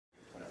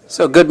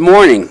So good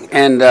morning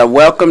and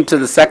welcome to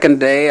the second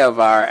day of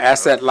our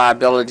Asset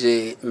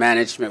Liability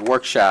Management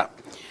Workshop.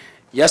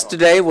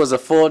 Yesterday was a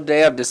full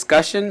day of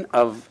discussion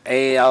of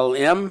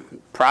ALM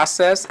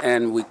process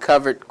and we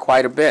covered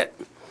quite a bit.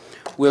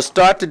 We'll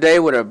start today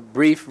with a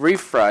brief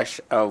refresh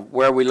of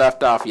where we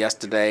left off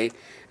yesterday,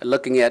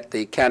 looking at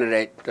the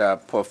candidate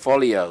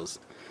portfolios.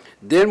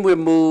 Then we'll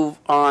move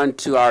on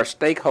to our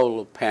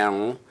stakeholder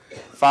panel,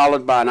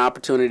 followed by an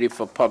opportunity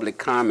for public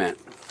comment.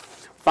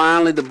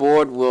 Finally, the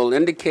board will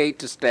indicate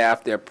to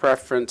staff their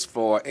preference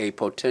for a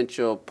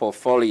potential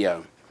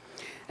portfolio.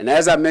 And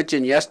as I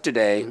mentioned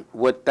yesterday,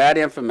 with that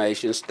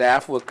information,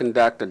 staff will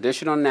conduct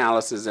additional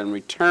analysis and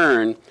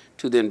return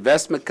to the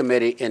investment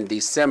committee in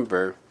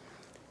December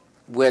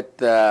with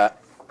the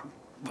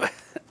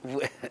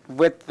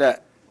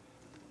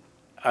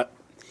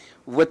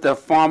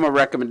formal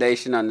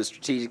recommendation on the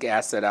strategic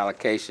asset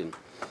allocation.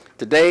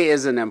 Today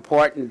is an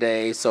important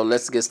day, so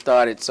let's get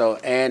started. So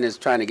Ann is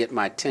trying to get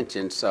my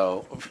attention,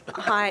 so.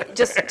 Hi,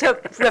 just to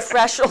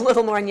refresh a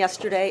little more on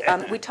yesterday,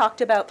 we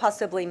talked about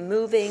possibly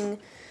moving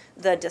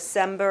the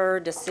December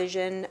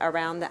decision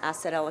around the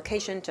asset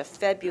allocation to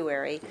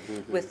February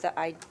with the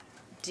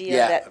idea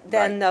that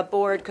then the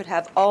board could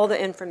have all the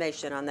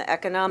information on the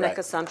economic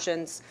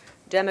assumptions,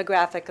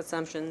 demographic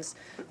assumptions,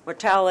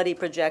 mortality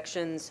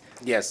projections,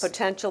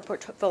 potential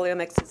portfolio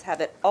mixes,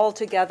 have it all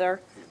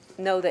together,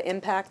 know the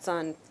impacts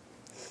on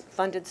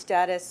funded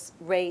status,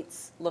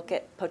 rates, look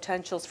at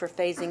potentials for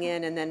phasing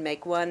in, and then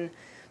make one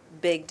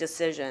big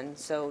decision.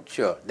 So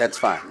sure, that's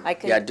fine. I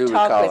can I do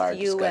recall talk our with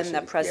you and the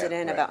discussion.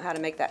 president about how to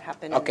make that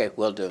happen. Okay,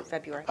 we'll do.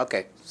 February.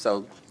 Okay,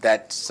 so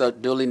that's so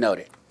duly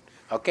noted.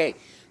 Okay,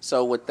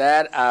 so with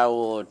that, I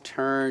will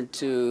turn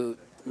to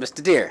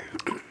Mr. Deere.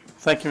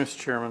 Thank you, Mr.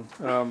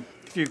 Chairman.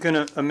 If you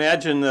can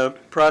imagine the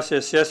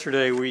process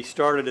yesterday, we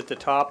started at the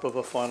top of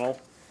a funnel.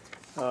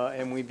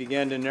 And we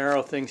began to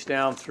narrow things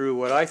down through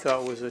what I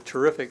thought was a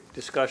terrific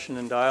discussion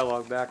and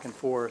dialogue back and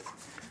forth.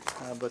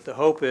 But the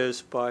hope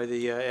is by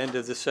the end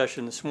of the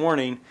session this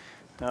morning,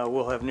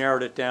 we'll have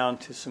narrowed it down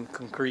to some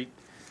concrete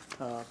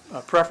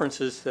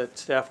preferences that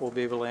staff will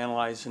be able to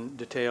analyze in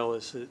detail,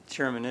 as the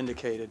chairman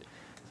indicated.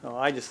 So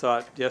I just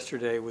thought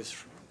yesterday was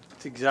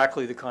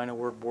exactly the kind of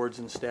work boards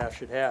and staff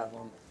should have,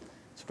 on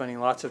spending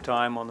lots of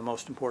time on the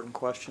most important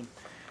question.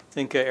 I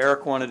think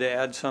Eric wanted to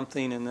add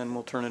something, and then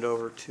we'll turn it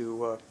over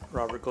to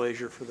Robert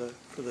Glazier for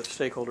the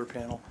stakeholder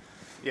panel.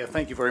 Yeah,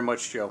 thank you very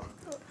much, Joe.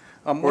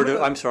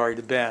 I'm sorry,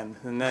 to Ben,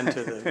 and then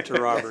to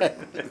Robert.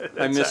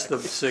 I missed the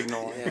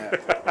signal.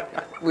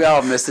 Yeah. We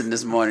all missed it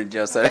this morning,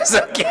 Joe, so that's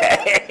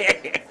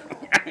okay.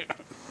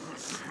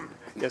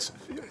 Yes.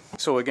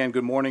 So again,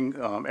 good morning.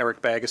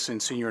 Eric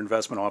Bagasin, Senior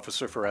Investment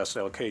Officer for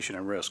Asset Allocation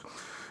and Risk.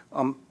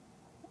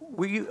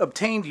 We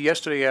obtained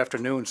yesterday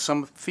afternoon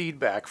some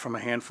feedback from a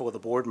handful of the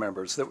board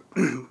members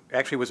that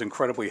actually was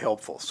incredibly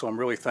helpful. So I'm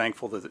really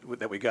thankful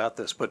that we got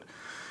this. But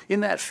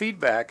in that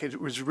feedback, it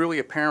was really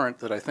apparent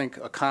that I think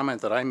a comment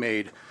that I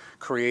made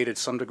created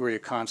some degree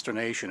of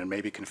consternation and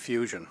maybe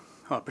confusion,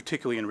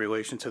 particularly in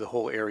relation to the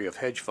whole area of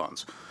hedge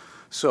funds.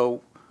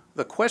 So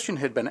the question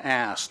had been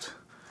asked,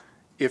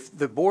 if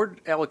the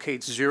board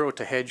allocates 0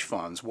 to hedge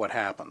funds, what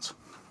happens?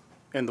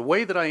 And the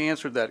way that I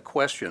answered that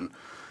question,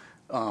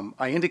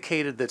 I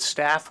indicated that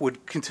staff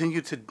would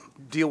continue to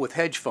deal with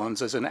hedge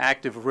funds as an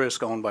active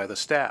risk owned by the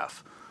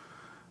staff.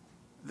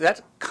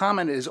 That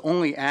comment is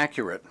only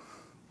accurate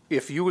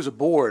if you as a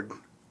board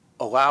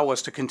allow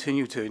us to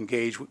continue to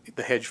engage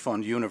the hedge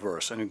fund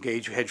universe and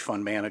engage hedge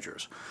fund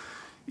managers.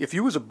 If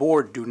you as a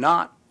board do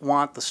not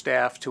want the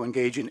staff to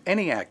engage in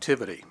any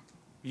activity,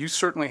 you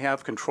certainly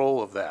have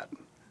control of that.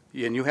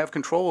 And you have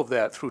control of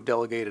that through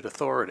delegated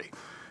authority.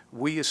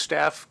 We as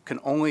staff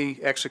can only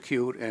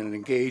execute and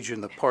engage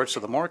in the parts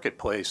of the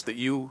marketplace that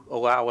you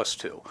allow us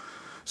to.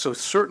 So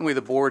certainly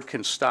the board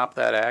can stop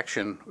that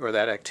action or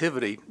that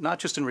activity, not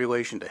just in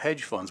relation to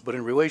hedge funds, but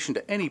in relation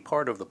to any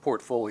part of the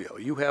portfolio.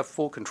 You have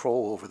full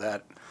control over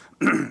that,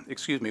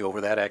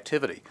 over that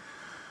activity.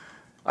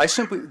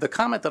 The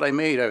comment that I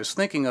made, I was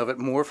thinking of it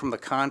more from the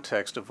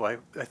context of, I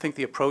think,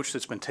 the approach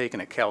that's been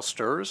taken at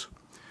CalPERS,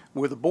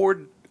 where the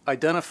board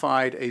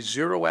identified a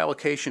 0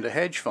 allocation to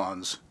hedge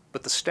funds,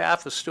 but the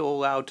staff is still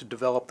allowed to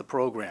develop the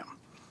program.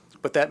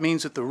 But that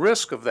means that the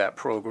risk of that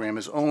program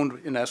is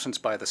owned, in essence,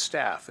 by the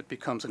staff. It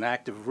becomes an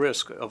active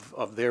risk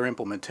of their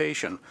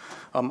implementation,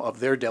 of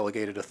their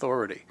delegated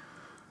authority.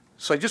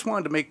 So I just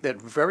wanted to make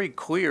that very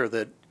clear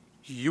that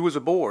you as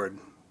a board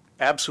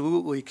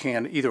absolutely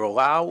can either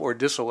allow or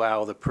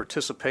disallow the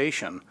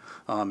participation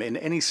in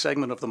any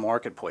segment of the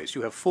marketplace.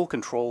 You have full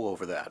control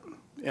over that.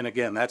 And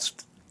again, that's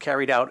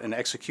carried out and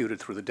executed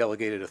through the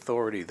delegated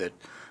authority that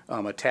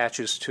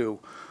attaches to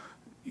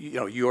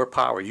your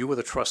power. You were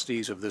the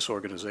trustees of this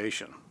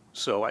organization.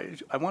 So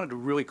I wanted to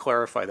really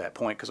clarify that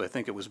point because I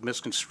think it was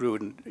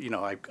misconstrued and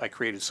I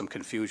created some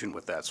confusion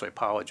with that, so I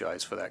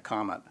apologize for that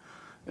comment.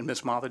 And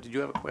Ms. Mather, did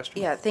you have a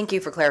question? Yeah, thank you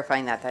for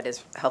clarifying that. That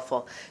is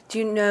helpful. Do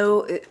you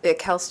know at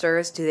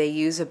CalSTRS, do they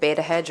use a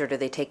beta hedge or do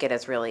they take it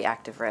as really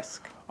active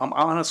risk? I'm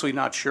honestly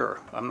not sure.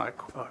 I'm not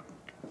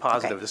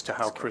positive Okay. as to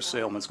how Chris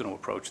Saleman's going to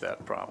approach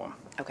that problem.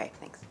 Okay,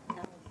 thanks.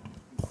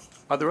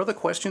 Are there other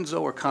questions,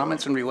 though, or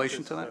comments in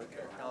relation to that?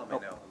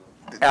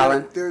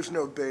 Alan? There's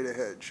no beta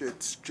hedge.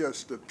 It's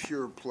just a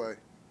pure play.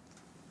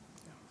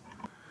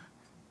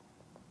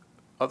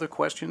 Other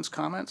questions,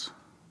 comments?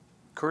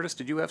 Curtis,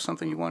 did you have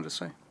something you wanted to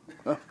say?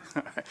 Oh,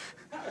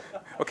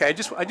 okay, I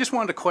just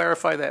wanted to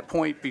clarify that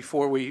point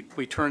before we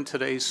turn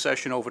today's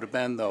session over to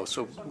Ben, though,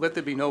 so let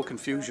there be no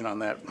confusion on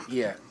that.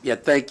 Yeah,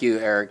 thank you,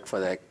 Eric, for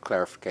that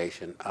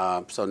clarification.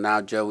 So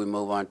now, Joe, we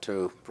move on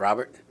to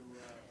Robert?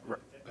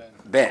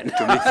 Ben.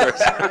 To me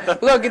first.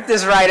 We're going to get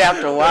this right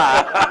after a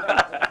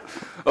while.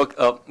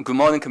 Okay, good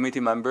morning, committee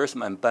members.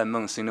 I'm Ben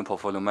Meng, Senior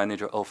Portfolio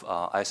Manager of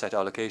Asset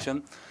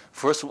Allocation.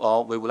 First of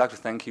all, we would like to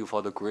thank you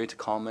for the great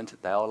comment,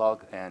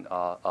 dialogue, and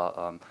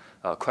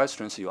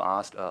questions you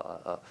asked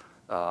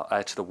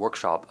at the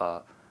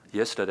workshop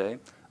yesterday.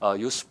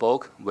 You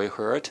spoke, we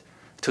heard.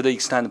 To the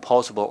extent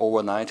possible,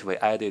 overnight, we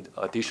added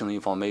additional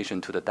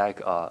information to the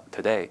deck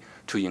today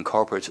to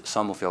incorporate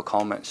some of your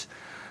comments.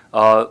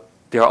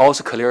 There are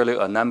also clearly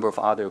a number of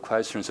other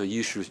questions or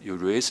issues you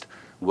raised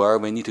where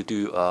we need to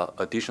do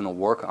additional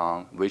work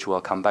on, which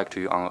we'll come back to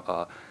you on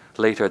a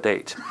later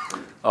date.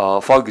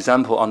 For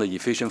example, on the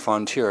efficient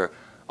frontier,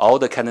 all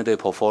the candidate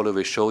portfolio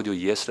we showed you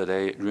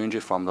yesterday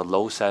ranges from the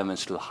low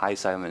sevens to the high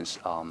sevens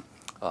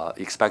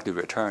expected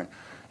return.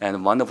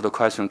 And one of the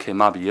questions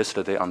came up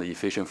yesterday on the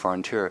efficient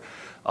frontier.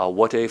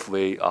 What if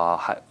we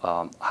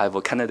have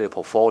a candidate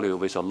portfolio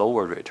with a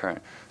lower return?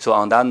 So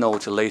on that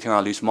note, later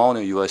on this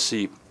morning, you will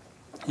see,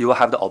 you will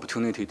have the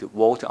opportunity to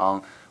vote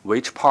on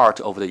which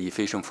part of the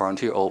efficient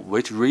frontier or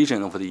which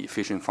region of the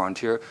efficient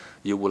frontier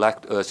you would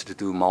like us to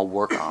do more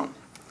work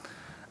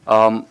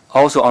on.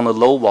 Also on the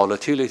low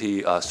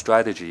volatility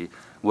strategy,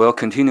 we'll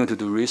continue to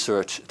do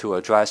research to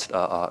address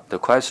the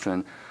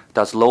question,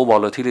 does low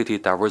volatility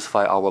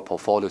diversify our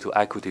portfolio to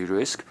equity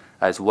risk,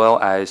 as well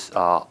as,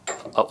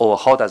 or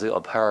how does it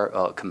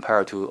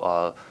compare to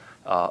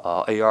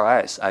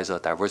ARS as a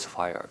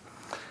diversifier?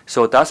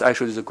 So that's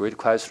actually a great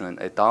question.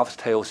 It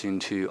dovetails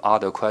into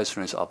other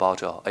questions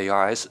about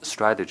ARS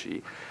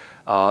strategy.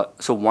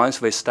 So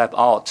once we step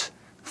out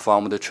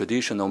from the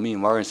traditional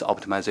mean variance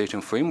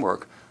optimization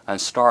framework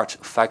and start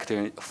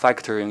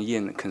factoring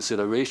in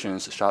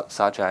considerations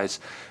such as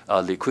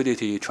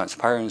liquidity,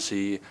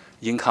 transparency,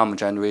 income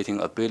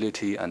generating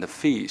ability, and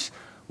fees,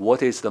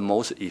 what is the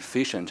most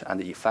efficient and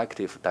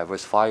effective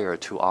diversifier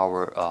to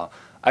our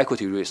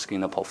equity risk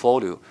in a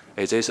portfolio?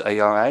 Is this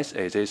ARS,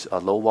 is this a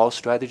low vol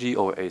strategy,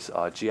 or is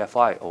a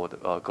GFI or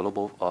the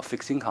global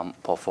fixed income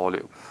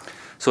portfolio?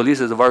 So this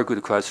is a very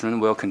good question.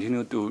 We'll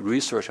continue to do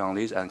research on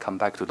this and come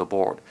back to the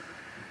board.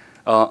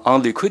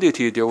 On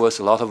liquidity, there was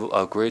a lot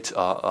of great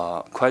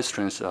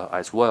questions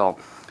as well.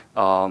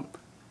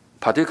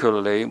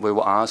 Particularly, we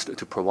were asked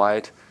to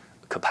provide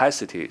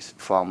capacities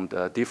from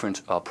the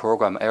different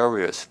program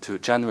areas to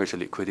generate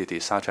liquidity,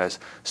 such as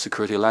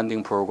security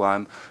lending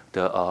program,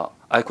 the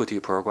equity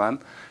program,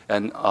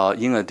 and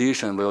in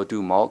addition, we'll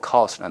do more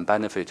cost and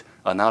benefit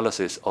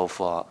analysis of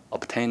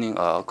obtaining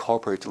a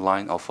corporate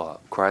line of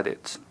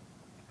credits.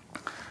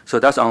 So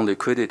that's on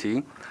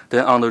liquidity.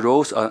 Then on the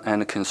roles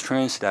and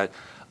constraints that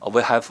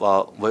we had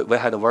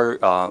a very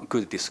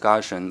good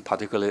discussion,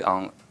 particularly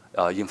on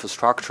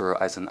infrastructure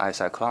as an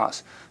asset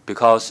class,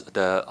 because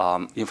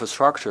the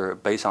infrastructure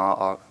based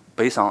on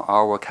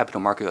our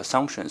capital market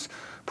assumptions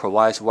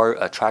provides very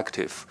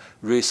attractive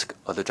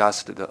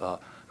risk-adjusted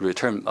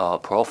return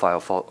profile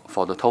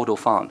for the total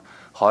fund.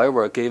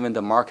 However, given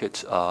the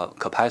market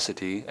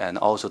capacity and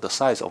also the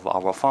size of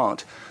our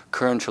fund,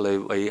 currently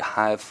we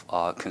have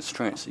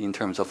constraints in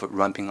terms of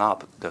ramping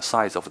up the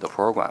size of the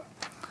program.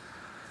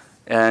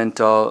 And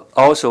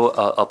also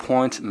a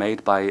point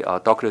made by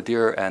Dr.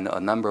 Deere and a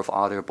number of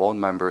other board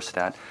members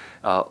that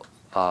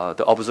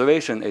the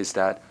observation is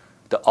that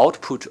the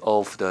output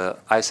of the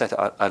asset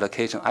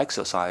allocation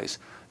exercise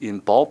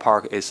in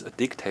ballpark is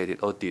dictated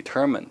or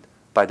determined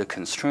by the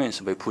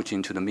constraints we put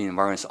into the mean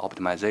variance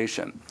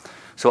optimization.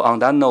 So on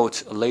that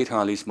note, later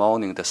on this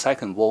morning, the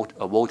second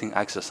voting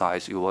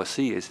exercise you will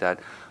see is that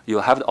you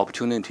have the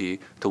opportunity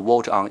to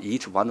vote on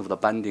each one of the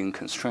banding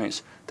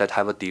constraints that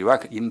have a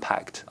direct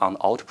impact on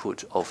the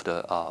output of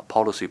the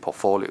policy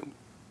portfolio.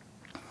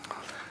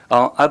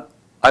 On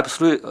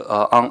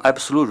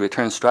absolute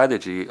return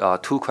strategy,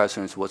 two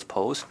questions was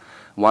posed.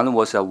 One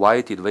was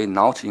why did we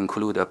not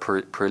include a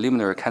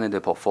preliminary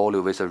candidate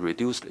portfolio with a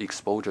reduced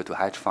exposure to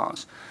hedge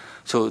funds?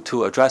 So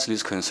to address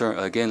this concern,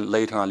 again,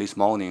 later on this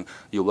morning,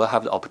 you will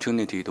have the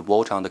opportunity to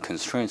vote on the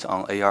constraints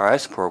on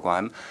ARS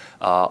program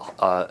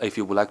if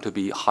you would like to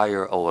be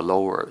higher or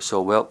lower.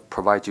 So we'll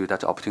provide you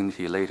that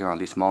opportunity later on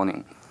this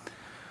morning.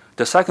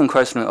 The second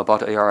question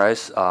about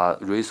ARS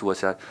raised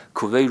was that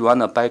could we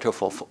run a better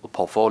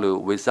portfolio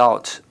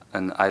without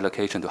an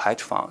allocation to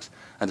hedge funds?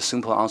 And the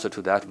simple answer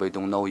to that, we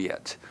don't know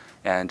yet.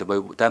 And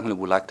we definitely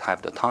would like to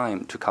have the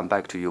time to come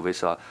back to you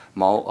with a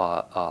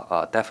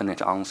more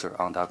definite answer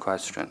on that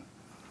question.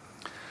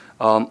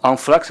 On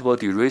flexible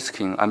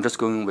de-risking, I'm just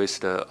going with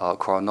the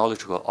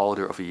chronological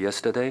order of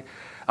yesterday.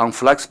 On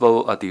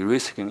flexible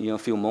de-risking, in a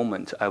few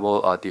moments, I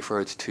will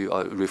refer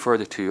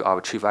to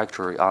our Chief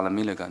Actuary, Alan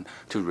Milligan,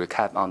 to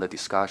recap on the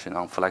discussion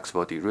on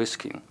flexible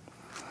de-risking.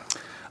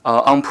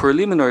 On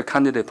preliminary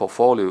candidate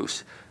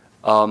portfolios,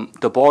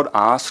 the board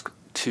asked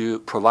to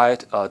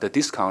provide the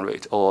discount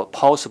rate or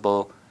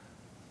possible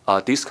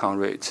discount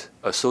rates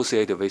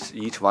associated with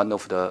each one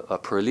of the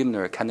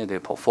preliminary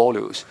candidate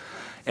portfolios.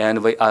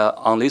 And we,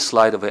 on this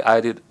slide, we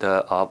added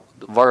the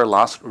very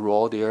last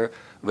row there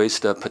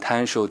with the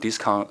potential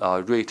discount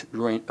rate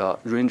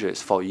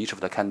ranges for each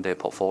of the candidate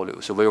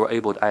portfolios. So we were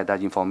able to add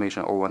that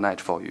information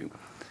overnight for you.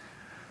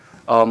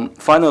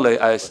 Finally,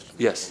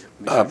 yes.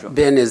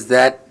 Ben, is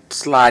that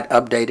slide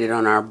updated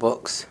on our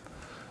books?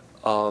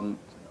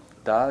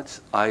 That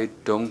I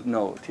don't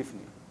know,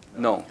 Tiffany.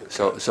 No,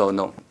 so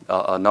no,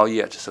 not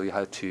yet. So you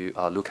have to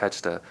look at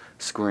the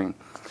screen.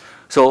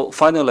 So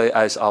finally,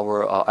 as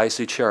our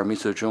IC chair,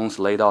 Mr. Jones,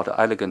 laid out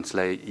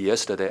elegantly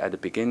yesterday at the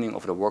beginning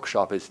of the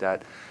workshop, is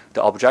that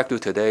the objective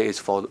today is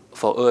for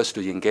us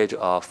to engage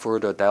a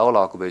further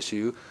dialogue with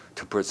you,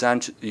 to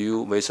present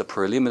you with the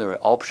preliminary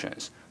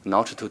options,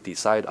 not to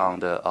decide on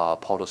the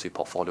policy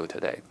portfolio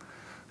today.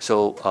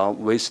 So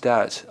with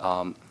that,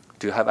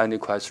 do you have any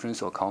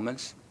questions or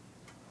comments?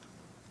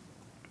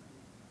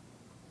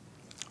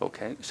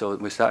 Okay, so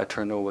with that, I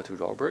turn over to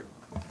Robert.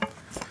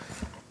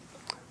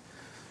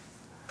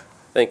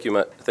 Thank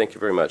you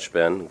very much,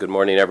 Ben. Good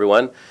morning,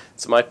 everyone.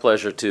 It's my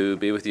pleasure to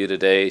be with you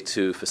today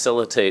to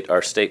facilitate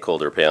our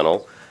stakeholder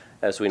panel.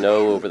 As we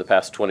know, over the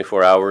past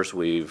 24 hours,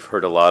 we've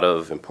heard a lot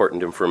of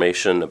important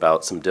information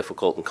about some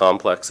difficult and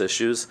complex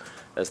issues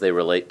as they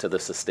relate to the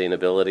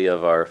sustainability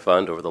of our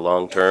fund over the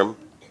long term.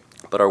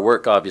 But our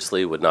work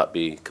obviously would not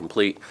be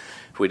complete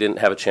if we didn't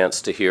have a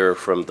chance to hear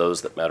from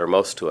those that matter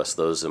most to us,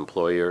 those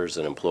employers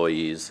and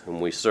employees whom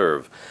we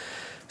serve.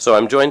 So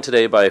I'm joined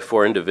today by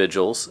 4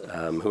 individuals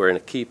who are in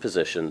key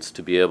positions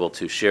to be able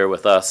to share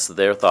with us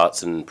their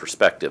thoughts and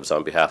perspectives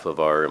on behalf of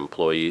our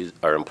employees,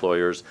 our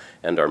employers,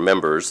 and our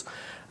members.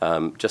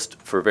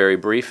 Just for very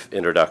brief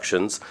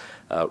introductions,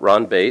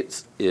 Ron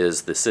Bates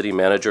is the city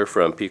manager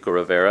from Pico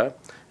Rivera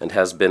and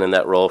has been in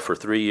that role for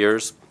 3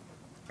 years,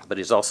 but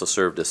he's also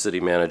served as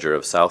city manager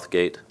of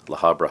Southgate, La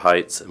Habra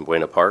Heights, and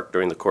Buena Park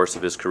during the course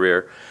of his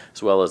career,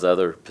 as well as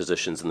other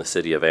positions in the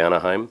city of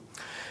Anaheim.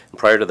 And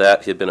prior to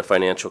that, he had been a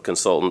financial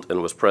consultant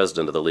and was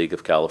president of the League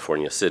of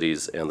California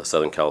Cities and the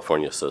Southern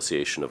California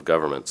Association of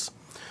Governments.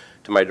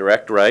 To my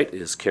direct right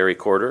is Carrie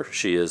Corder.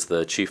 She is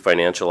the Chief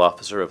Financial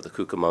Officer of the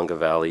Cucamonga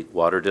Valley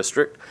Water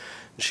District.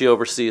 She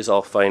oversees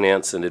all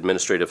finance and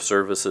administrative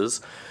services,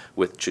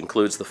 which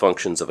includes the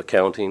functions of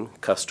accounting,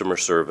 customer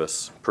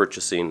service,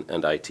 purchasing,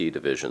 and IT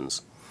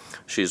divisions.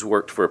 She's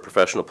worked for a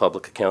professional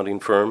public accounting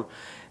firm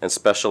and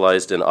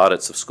specialized in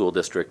audits of school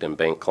district and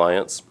bank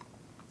clients.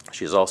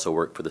 She's also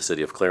worked for the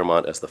City of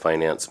Claremont as the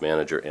finance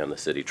manager and the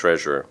city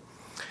treasurer.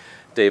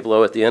 Dave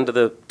Lowe at the end of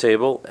the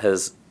table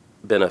has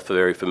been a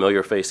very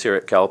familiar face here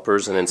at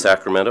CalPERS and in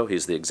Sacramento.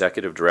 He's the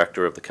executive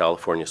director of the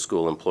California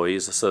School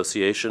Employees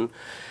Association,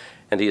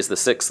 and he is the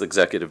 6th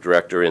executive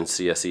director in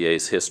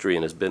CSEA's history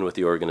and has been with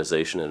the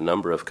organization in a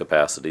number of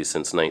capacities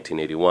since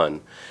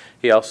 1981.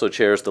 He also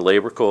chairs the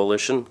Labor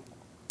Coalition,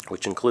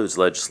 which includes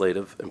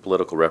legislative and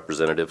political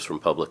representatives from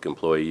public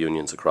employee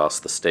unions across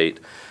the state,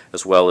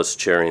 as well as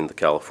chairing the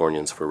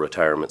Californians for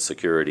Retirement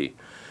Security.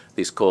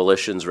 These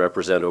coalitions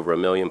represent over 1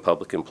 million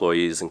public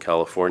employees in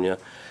California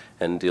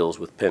and deals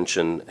with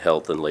pension,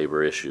 health, and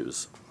labor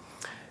issues.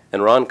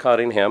 And Ron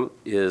Cottingham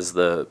is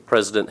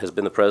has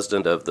been the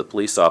president of the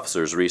Police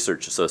Officers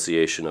Research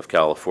Association of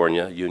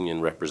California,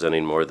 union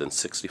representing more than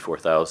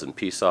 64,000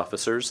 peace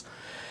officers.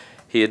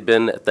 He had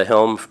been at the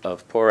helm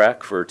of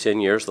PORAC for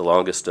 10 years, the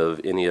longest of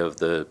any of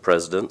the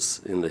presidents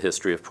in the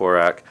history of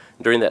PORAC.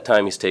 During that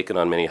time, he's taken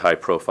on many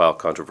high-profile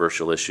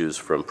controversial issues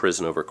from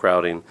prison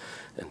overcrowding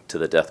and to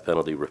the death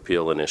penalty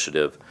repeal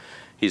initiative.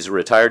 He's a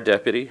retired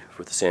deputy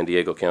for the San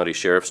Diego County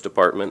Sheriff's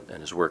Department and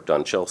has worked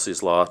on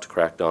Chelsea's Law to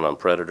crack down on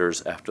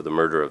predators after the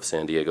murder of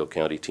San Diego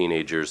County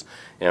teenagers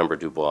Amber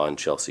Dubois and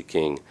Chelsea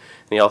King.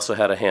 And he also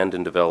had a hand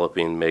in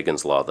developing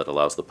Megan's Law that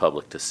allows the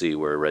public to see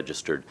where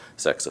registered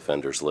sex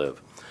offenders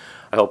live.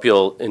 I hope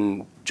you'll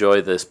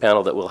enjoy this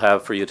panel that we'll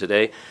have for you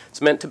today. It's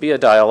meant to be a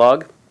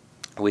dialogue.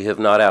 We have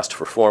not asked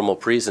for formal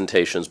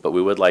presentations, but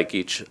we would like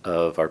each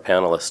of our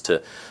panelists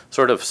to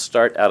sort of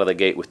start out of the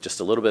gate with just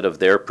a little bit of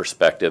their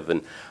perspective,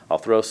 and I'll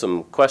throw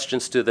some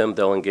questions to them.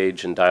 They'll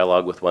engage in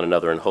dialogue with one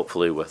another and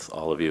hopefully with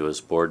all of you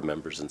as board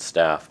members and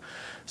staff.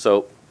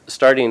 So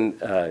starting,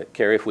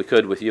 Carrie, if we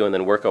could with you and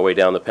then work our way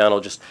down the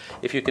panel, just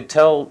if you could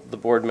tell the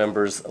board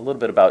members a little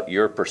bit about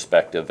your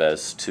perspective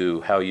as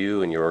to how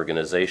you and your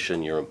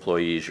organization, your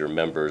employees, your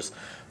members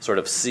sort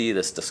of see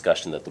this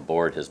discussion that the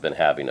board has been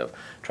having of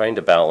trying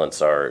to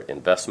balance our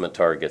investment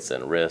targets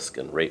and risk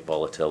and rate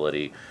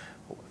volatility,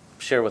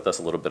 share with us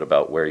a little bit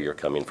about where you're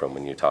coming from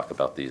when you talk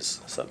about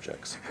these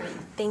subjects.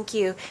 Thank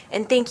you,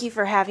 and thank you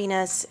for having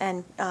us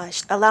and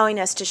allowing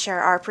us to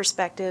share our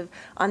perspective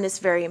on this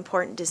very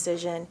important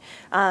decision.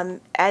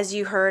 As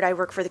you heard, I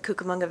work for the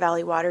Cucamonga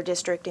Valley Water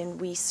District, and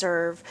we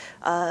serve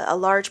a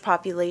large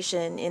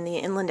population in the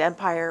Inland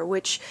Empire,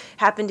 which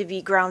happened to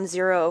be ground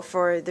zero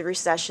for the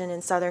recession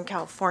in Southern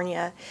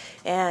California,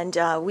 and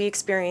we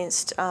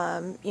experienced,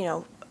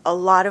 a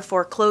lot of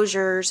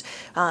foreclosures.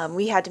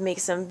 We had to make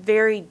some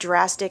very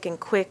drastic and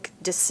quick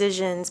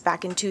decisions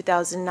back in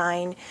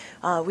 2009.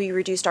 We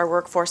reduced our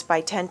workforce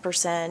by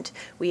 10%.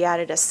 We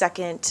added a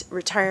second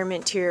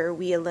retirement tier.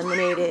 We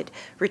eliminated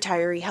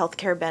retiree health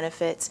care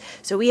benefits.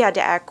 So we had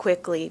to act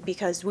quickly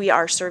because we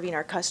are serving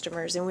our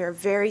customers, and we are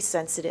very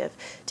sensitive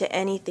to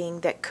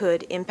anything that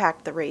could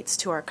impact the rates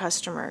to our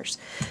customers.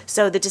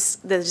 So the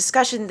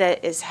discussion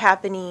that is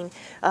happening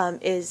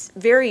is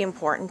very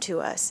important to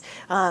us.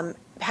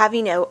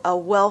 Having a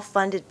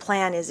well-funded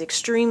plan is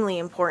extremely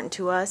important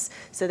to us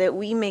so that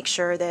we make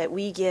sure that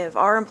we give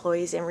our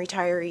employees and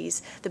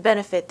retirees the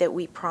benefit that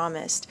we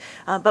promised.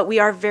 But we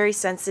are very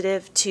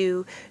sensitive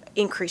to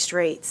increased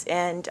rates,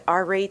 and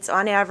our rates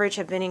on average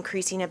have been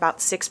increasing about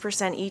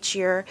 6% each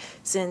year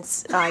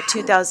since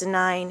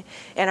 2009,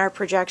 and our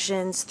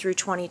projections through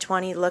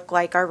 2020 look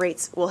like our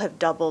rates will have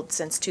doubled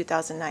since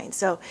 2009.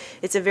 So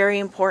it's a very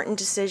important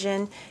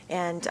decision,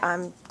 and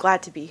I'm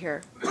glad to be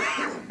here.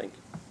 Thank you.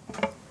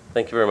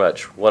 Thank you very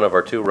much. One of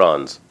our two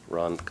Rons,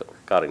 Ron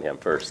Cottingham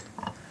first.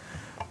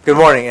 Good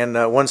morning,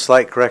 and one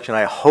slight correction.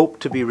 I hope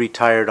to be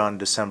retired on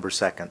December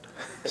 2nd.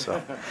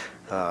 So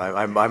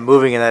I'm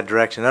moving in that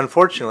direction.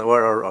 Unfortunately,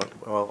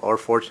 or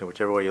fortunately,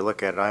 whichever way you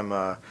look at it, I'm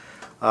a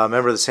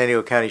member of the San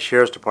Diego County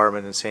Sheriff's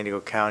Department, and San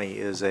Diego County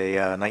is a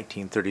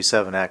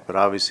 1937 act, but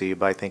obviously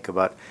I think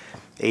about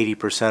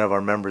 80% of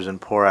our members in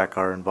PORAC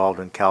are involved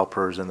in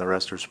CalPERS, and the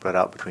rest are spread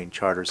out between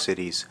charter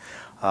cities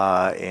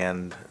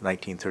and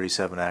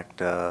 1937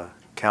 Act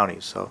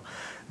counties. So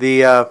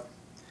the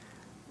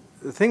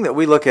thing that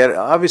we look at,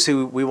 obviously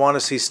we want to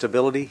see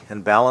stability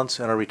and balance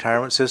in our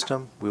retirement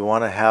system. We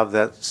want to have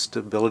that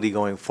stability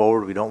going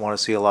forward. We don't want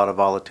to see a lot of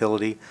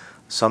volatility.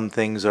 Some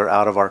things are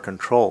out of our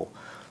control.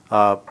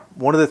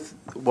 One of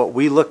what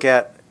we look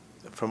at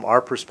from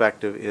our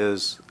perspective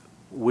is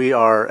we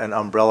are an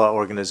umbrella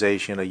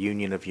organization, a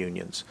union of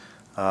unions,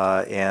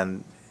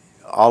 and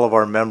all of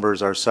our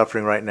members are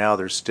suffering right now.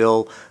 They're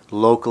still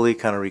locally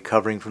kind of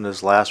recovering from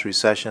this last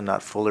recession,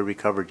 not fully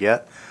recovered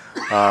yet.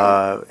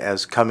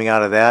 As coming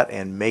out of that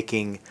and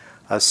making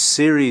a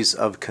series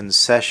of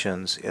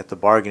concessions at the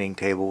bargaining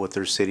table with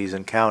their cities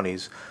and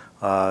counties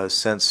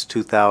since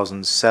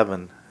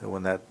 2007,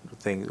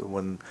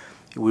 when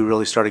we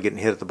really started getting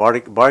hit at the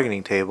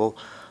bargaining table.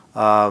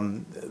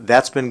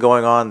 That's been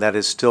going on. That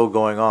is still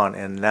going on,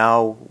 and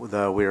now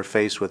we are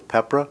faced with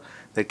PEPRA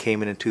that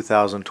came in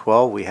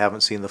 2012. We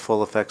haven't seen the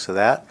full effects of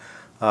that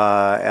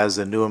as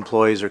the new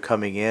employees are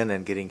coming in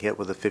and getting hit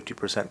with a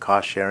 50%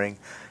 cost sharing,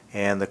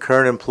 and the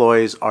current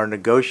employees are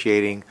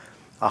negotiating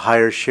a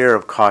higher share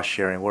of cost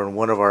sharing, where in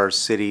one of our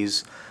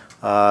cities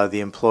the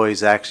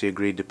employees actually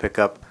agreed to pick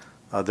up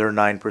their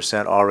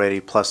 9% already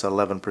plus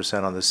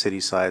 11% on the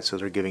city side, so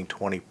they're giving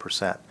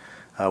 20%.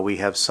 We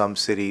have some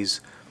cities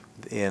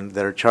that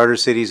are charter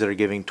cities that are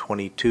giving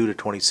 22 to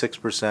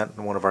 26%,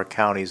 and one of our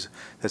counties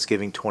that's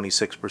giving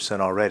 26%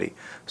 already.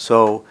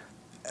 So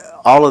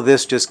all of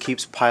this just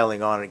keeps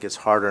piling on, and it gets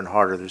harder and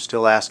harder. They're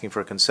still asking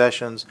for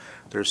concessions.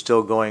 They're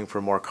still going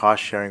for more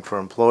cost sharing for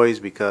employees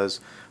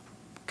because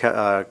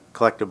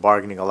collective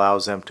bargaining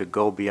allows them to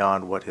go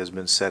beyond what has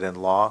been set in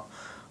law.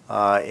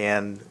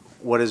 And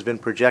what has been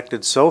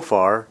projected so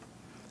far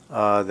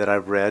that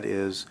I've read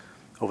is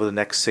over the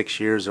next 6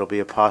 years there'll be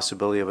a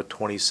possibility of a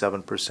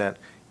 27%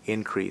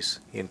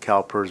 increase in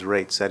CalPERS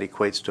rates. That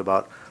equates to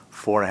about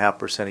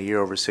 4.5% a year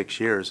over 6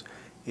 years.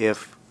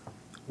 If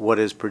what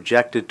is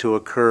projected to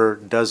occur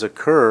does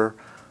occur,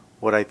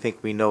 what I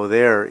think we know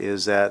there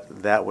is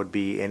that would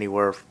be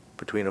anywhere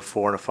between a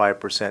 4 and a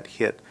 5%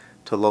 hit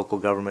to local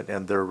government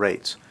and their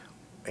rates.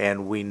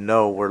 And we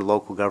know where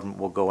local government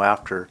will go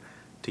after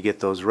to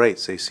get those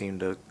rates. They seem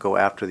to go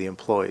after the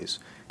employees.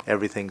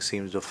 Everything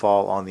seems to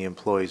fall on the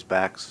employees'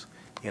 backs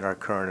in our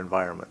current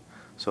environment.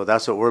 So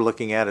that's what we're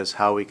looking at, is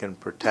how we can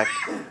protect.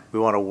 We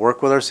want to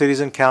work with our cities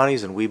and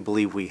counties, and we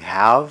believe we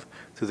have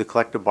through the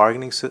collective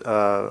bargaining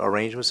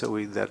arrangements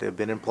that have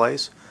been in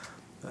place.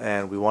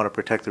 And we want to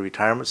protect the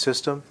retirement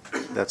system.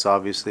 That's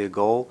obviously a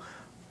goal.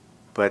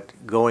 But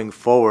going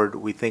forward,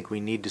 we think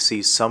we need to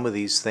see some of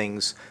these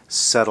things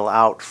settle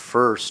out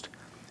first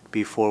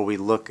before we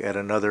look at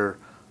another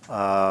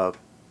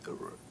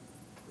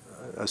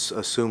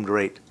assumed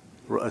rate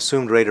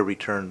of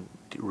return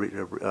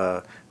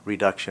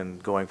reduction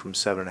going from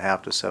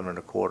 7.5 to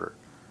 7.25.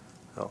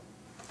 So.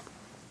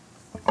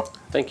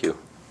 Thank you.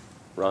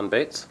 Ron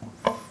Bates.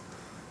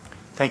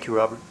 Thank you,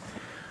 Robert.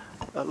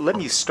 Let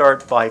me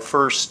start by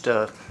first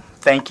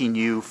thanking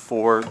you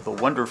for the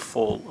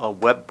wonderful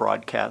web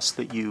broadcast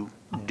that you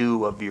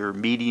do of your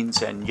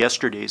meetings and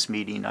yesterday's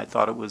meeting. I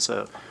thought it was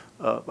a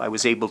I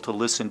was able to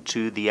listen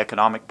to the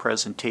economic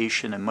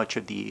presentation and much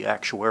of the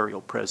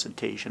actuarial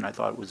presentation. I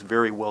thought it was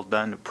very well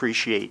done.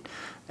 Appreciate,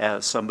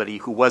 as somebody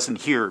who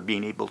wasn't here,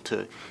 being able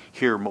to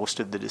hear most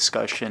of the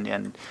discussion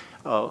and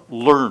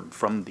learn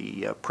from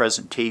the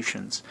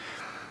presentations.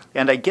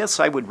 And I guess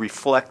I would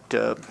reflect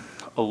a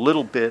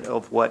little bit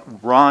of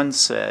what Ron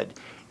said,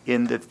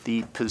 in that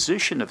the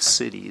position of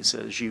cities,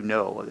 as you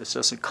know, this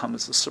doesn't come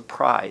as a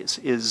surprise,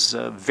 is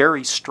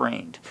very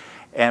strained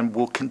and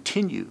will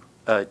continue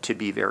to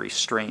be very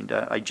strained.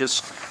 I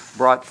just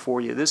brought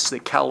for you, this is the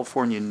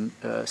California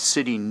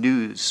City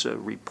News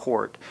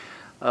report.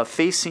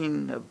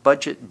 Facing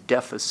budget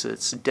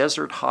deficits,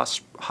 Desert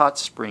Hot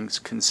Springs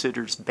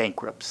considers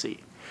bankruptcy.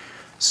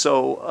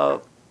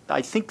 So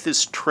I think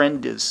this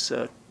trend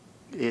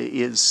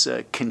is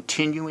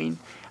continuing,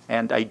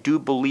 and I do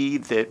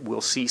believe that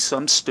we'll see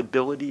some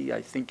stability.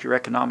 I think your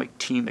economic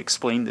team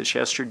explained this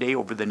yesterday,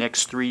 over the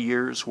next 3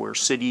 years, where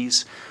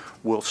cities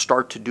will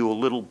start to do a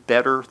little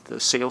better. The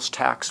sales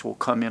tax will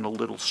come in a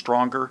little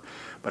stronger.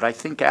 But I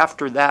think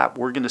after that,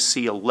 we're going to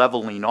see a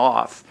leveling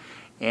off.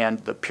 And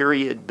the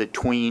period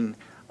between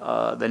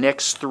the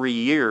next 3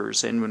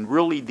 years, and when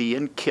really the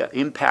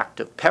impact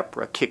of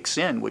PEPRA kicks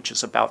in, which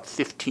is about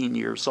 15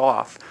 years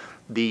off,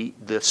 the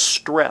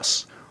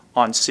stress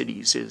on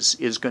cities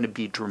is going to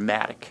be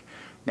dramatic.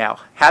 Now,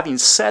 having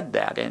said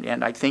that,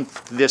 and I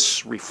think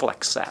this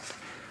reflects that,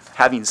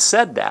 having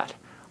said that,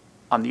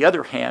 on the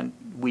other hand,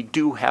 we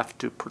do have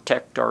to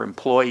protect our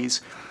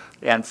employees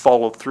and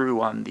follow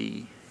through on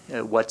the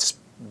what's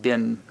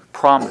been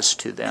promised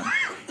to them.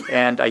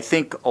 And I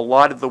think a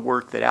lot of the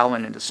work that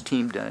Alan and his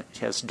team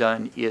has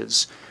done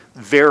is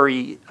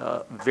very,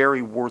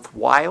 very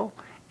worthwhile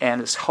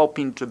and is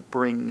helping to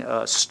bring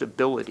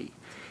stability.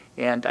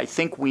 And I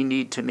think we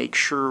need to make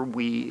sure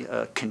we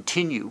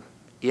continue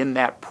in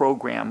that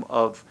program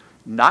of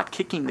not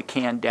kicking the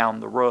can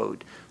down the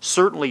road,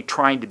 certainly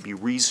trying to be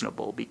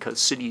reasonable, because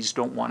cities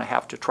don't want to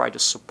have to try to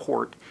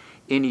support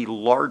any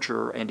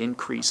larger an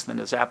increase than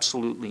is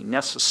absolutely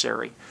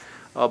necessary.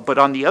 But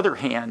on the other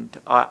hand,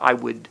 I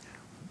would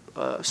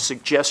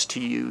suggest to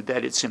you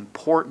that it's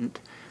important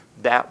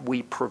that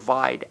we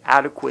provide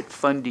adequate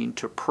funding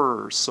to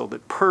PERS so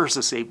that PERS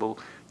is able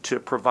to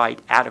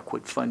provide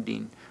adequate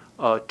funding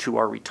to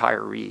our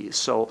retirees.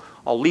 So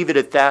I'll leave it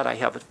at that. I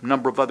have a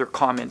number of other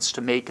comments to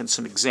make and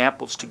some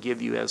examples to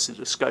give you as the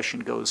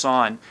discussion goes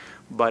on,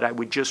 but I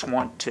would just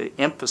want to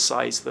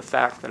emphasize the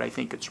fact that I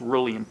think it's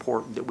really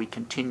important that we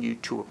continue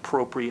to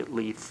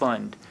appropriately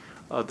fund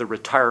the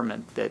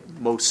retirement that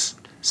most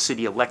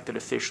city elected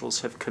officials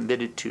have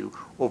committed to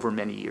over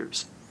many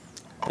years.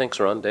 Thanks,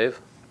 Ron.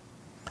 Dave?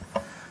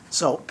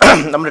 So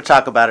I'm going to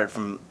talk about it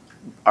from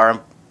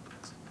our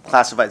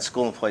classified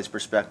school employees'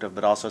 perspective,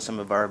 but also some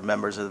of our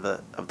members of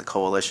the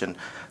coalition.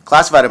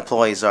 Classified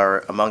employees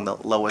are among the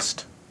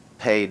lowest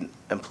paid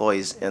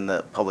employees in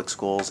the public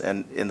schools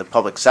and in the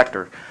public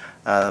sector.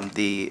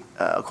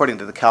 According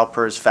to the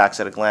CalPERS facts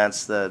at a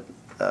glance, the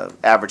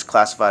average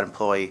classified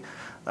employee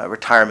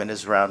retirement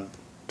is around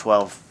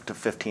 $1,200 to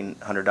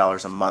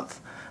 $1,500 a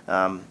month.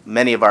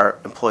 Many of our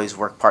employees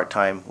work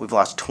part-time. We've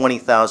lost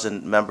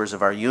 20,000 members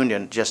of our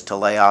union just to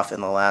layoff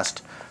in the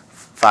last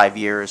 5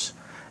 years.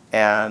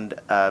 And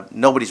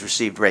nobody's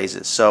received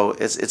raises. So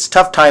it's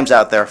tough times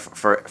out there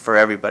for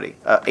everybody.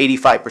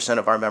 85%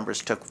 of our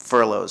members took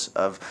furloughs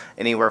of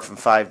anywhere from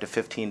 5 to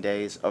 15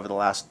 days over the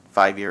last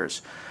 5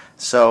 years.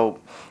 So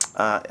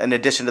in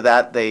addition to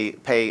that, they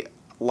pay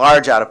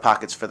large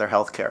out-of-pockets for their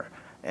health care.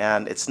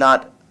 And it's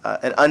not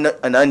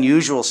an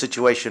unusual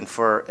situation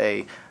for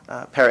a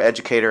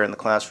paraeducator in the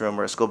classroom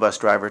or a school bus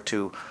driver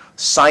to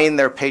sign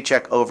their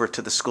paycheck over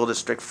to the school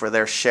district for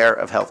their share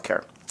of health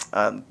care.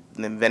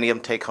 Many of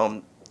them take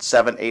home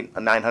 $700,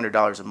 $800,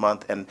 $900 a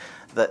month, and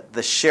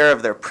the share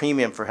of their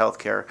premium for health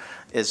care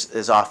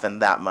is often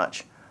that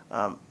much.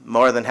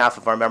 More than half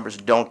of our members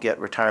don't get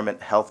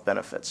retirement health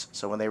benefits.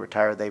 So when they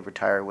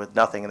retire with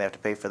nothing, and they have to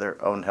pay for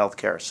their own health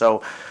care.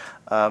 So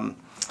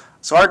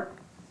our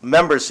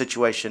members'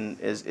 situation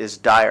is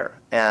dire,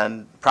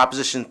 and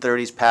Proposition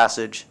 30's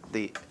passage,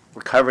 the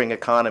recovering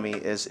economy,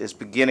 is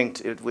beginning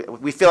to,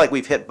 we feel like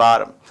we've hit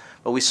bottom,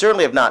 but we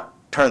certainly have not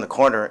turned the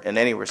corner in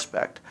any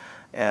respect.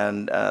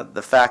 And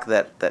the fact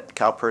that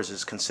CalPERS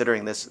is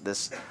considering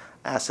this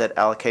asset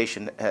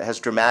allocation has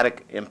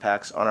dramatic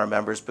impacts on our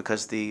members,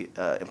 because the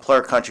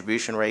employer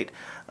contribution rate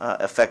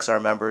affects our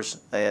members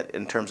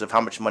in terms of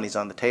how much money is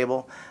on the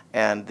table,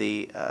 and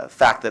the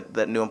fact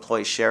that new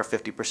employees share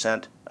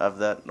 50% of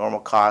the normal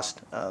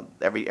cost.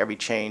 Every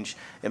change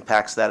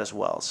impacts that as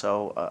well.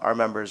 So our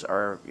members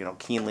are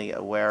keenly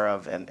aware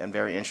of and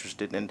very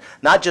interested in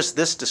not just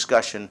this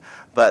discussion,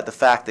 but the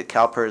fact that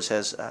CalPERS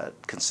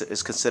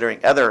is considering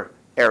other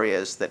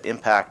areas that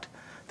impact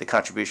the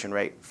contribution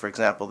rate. For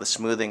example, the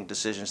smoothing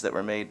decisions that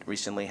were made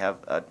recently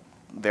have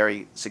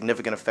very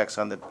significant effects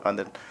on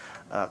the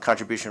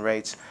contribution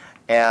rates,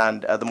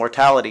 and the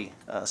mortality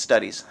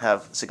studies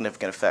have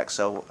significant effects.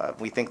 So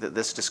we think that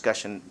this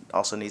discussion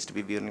also needs to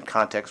be viewed in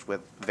context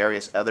with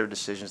various other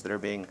decisions that are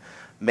being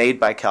made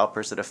by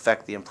CalPERS that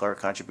affect the employer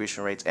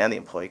contribution rates and the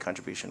employee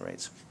contribution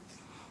rates.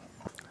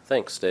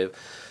 Thanks, Dave.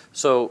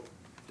 So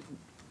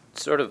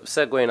sort of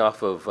segueing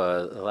off of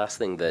the last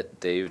thing that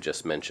Dave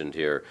just mentioned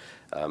here,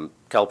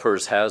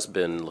 CalPERS has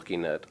been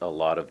looking at a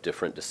lot of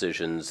different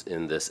decisions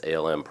in this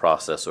ALM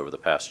process over the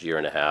past year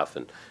and a half,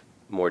 and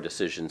more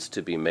decisions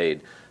to be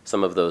made.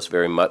 Some of those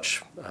very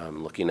much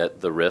looking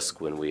at the risk.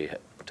 When we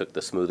took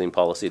the smoothing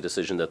policy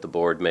decision that the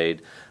board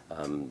made,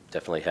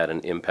 definitely had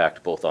an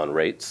impact both on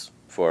rates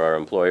for our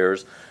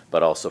employers,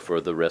 but also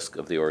for the risk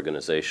of the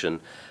organization.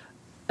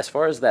 As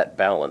far as that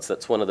balance,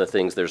 that's one of the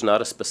things. There's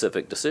not a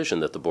specific decision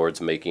that the board's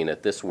making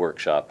at this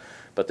workshop,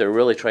 but they're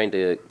really trying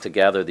to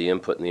gather the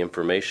input and the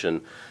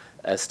information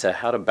as to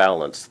how to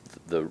balance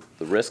the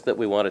risk that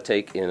we want to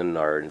take in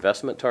our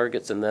investment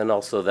targets, and then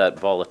also that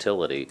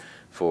volatility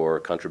for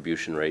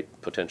contribution rate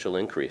potential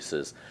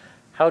increases.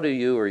 How do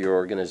you or your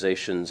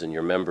organizations and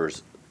your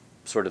members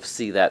sort of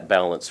see that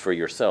balance for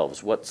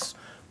yourselves? What's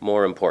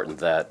more important,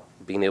 that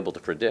being able to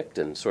predict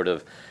and sort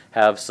of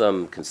have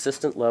some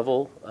consistent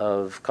level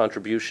of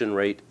contribution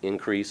rate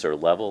increase or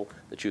level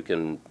that you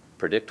can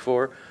predict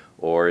for,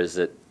 or is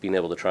it being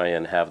able to try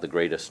and have the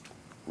greatest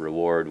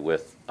reward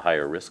with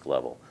higher risk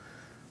level?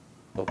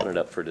 Open it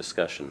up for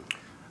discussion.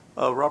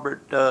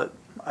 Robert,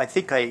 I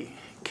think I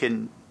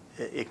can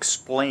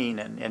explain,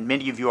 and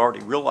many of you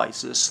already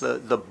realize this, the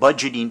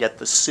budgeting at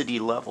the city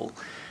level.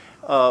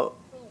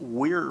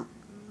 We're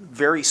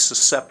very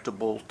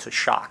susceptible to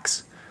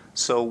shocks.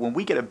 So when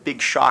we get a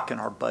big shock in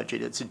our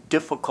budget, it's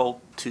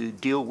difficult to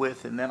deal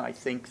with, and then I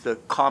think the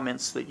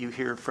comments that you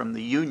hear from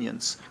the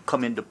unions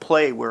come into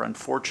play, where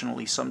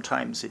unfortunately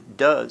sometimes it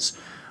does,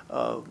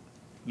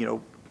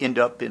 end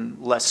up in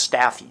less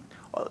staffing.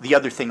 The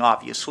other thing,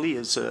 obviously,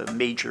 is a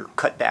major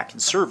cutback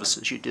in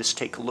services. You just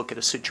take a look at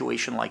a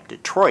situation like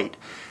Detroit,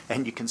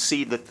 and you can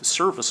see that the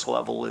service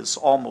level is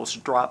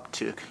almost dropped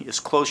to as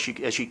close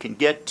as you can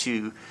get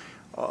to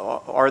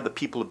are the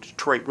people of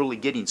Detroit really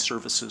getting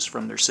services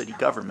from their city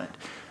government?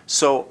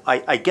 So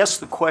I guess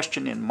the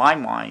question in my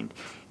mind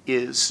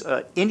is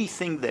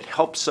anything that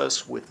helps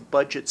us with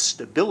budget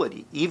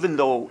stability, even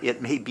though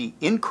it may be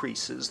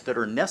increases that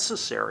are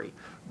necessary,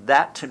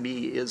 that to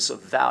me is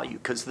of value,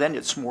 because then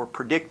it's more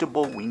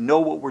predictable. We know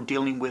what we're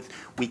dealing with.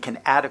 We can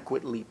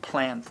adequately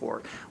plan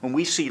for it. When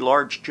we see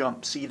large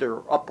jumps, either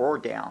up or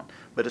down,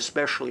 but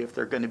especially if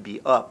they're going to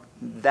be up,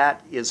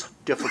 that is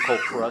difficult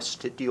for us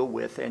to deal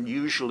with, and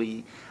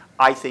usually,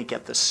 I think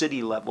at the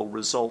city level,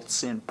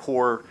 results in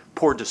poor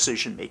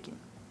decision making.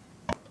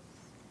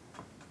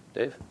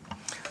 Dave?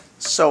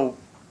 So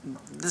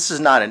this is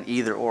not an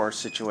either-or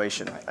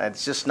situation.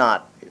 It's just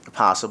not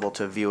possible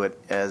to view it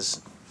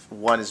as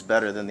one is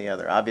better than the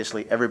other.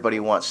 Obviously, everybody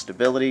wants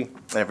stability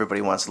and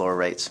everybody wants lower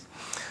rates.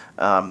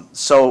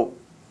 So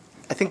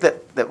I think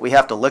that we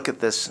have to look at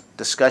this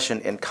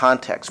discussion in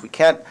context. We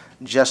can't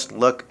just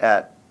look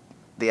at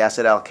the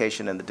asset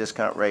allocation and the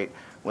discount rate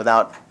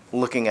without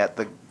looking at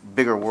the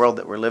bigger world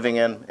that we're living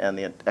in and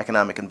the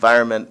economic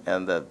environment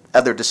and the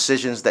other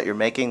decisions that you're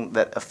making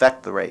that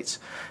affect the rates.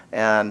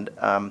 And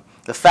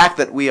the fact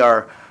that we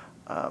are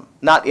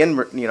not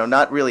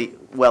really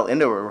well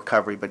into a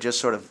recovery, but just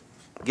sort of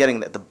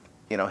getting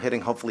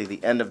hitting hopefully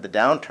the end of the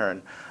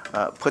downturn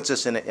puts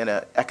us in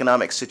an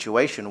economic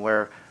situation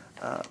where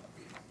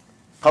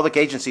public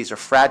agencies are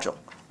fragile.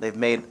 They've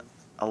made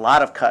a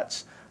lot of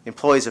cuts.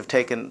 Employees have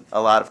taken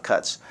a lot of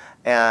cuts.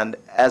 And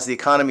as the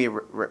economy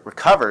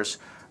recovers,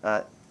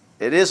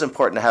 it is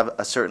important to have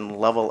a certain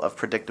level of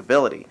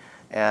predictability.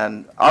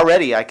 And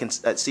already I can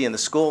see in the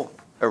school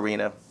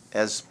arena,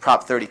 as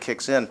Prop 30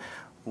 kicks in,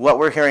 what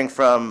we're hearing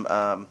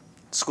from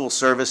school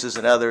services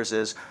and others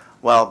is,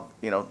 well,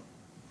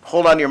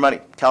 hold on to your money.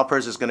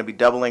 CalPERS is going to be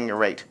doubling your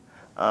rate.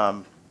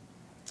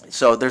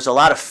 So there's a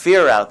lot of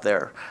fear out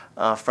there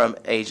from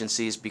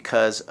agencies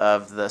because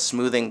of the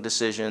smoothing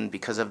decision,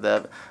 because of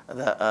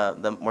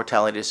the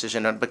mortality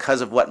decision, and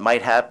because of what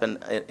might happen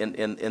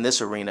in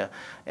this arena.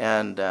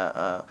 And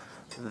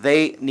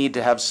they need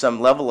to have some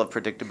level of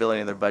predictability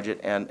in their budget.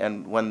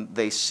 And when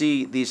they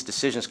see these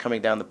decisions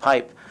coming down the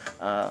pipe,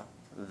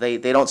 they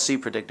don't see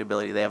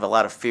predictability. They have a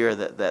lot of fear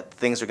that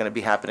things are going to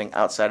be happening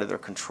outside of their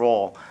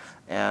control.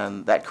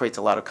 And that creates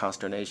a lot of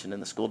consternation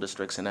in the school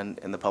districts and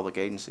in the public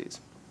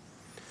agencies.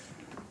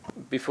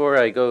 Before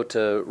I go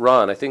to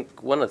Ron, I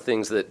think one of the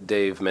things that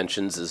Dave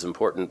mentions is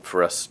important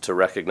for us to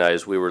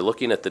recognize. We were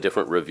looking at the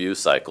different review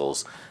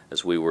cycles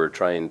as we were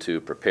trying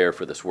to prepare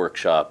for this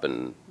workshop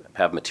and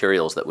have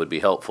materials that would be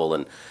helpful.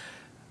 And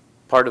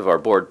part of our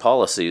board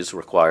policies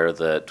require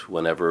that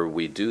whenever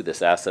we do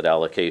this asset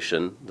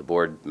allocation, the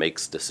board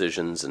makes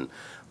decisions and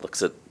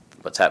looks at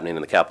what's happening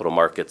in the capital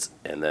markets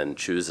and then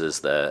chooses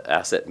the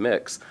asset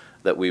mix,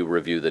 that we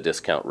review the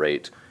discount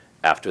rate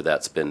after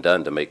that's been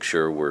done to make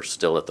sure we're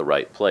still at the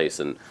right place.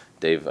 And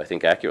Dave, I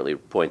think, accurately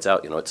points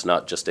out, it's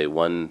not just a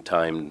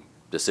one-time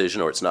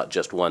decision, or it's not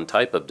just one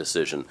type of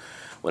decision.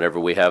 whenever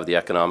we have the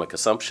economic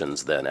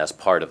assumptions, then as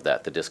part of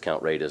that, the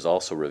discount rate is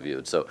also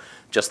reviewed. So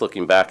just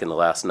looking back in the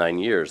last 9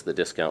 years, the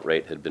discount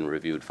rate had been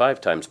reviewed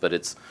 5 times, but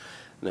it's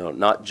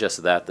not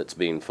just that that's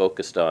being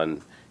focused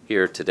on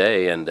here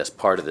today and as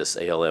part of this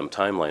ALM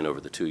timeline over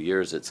the 2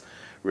 years. It's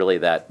really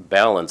that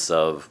balance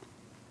of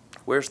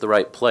where's the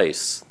right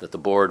place that the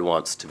board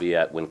wants to be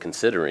at when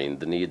considering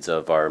the needs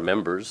of our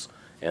members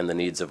and the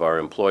needs of our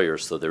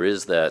employers. So there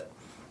is that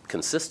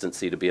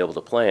consistency to be able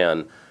to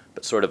plan,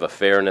 but sort of a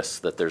fairness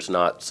that there's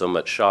not so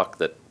much shock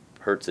that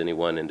hurts any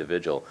one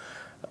individual.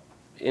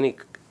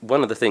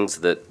 One of the things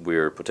that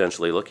we're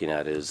potentially looking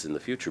at is in the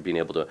future being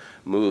able to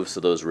move so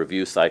those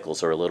review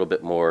cycles are a little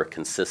bit more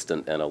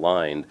consistent and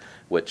aligned,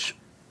 which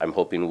I'm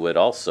hoping would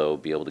also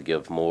be able to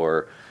give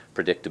more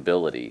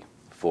predictability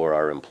for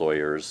our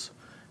employers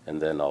and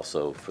then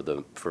also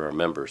for our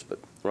members. But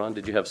Ron,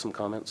 did you have some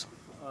comments?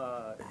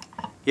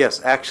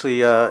 Yes,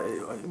 actually,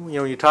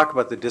 when you talk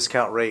about the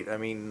discount rate, I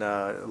mean,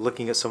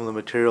 looking at some of the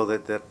material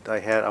that I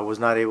had, I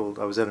was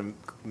at a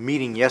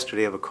meeting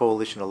yesterday of a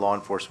coalition of law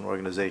enforcement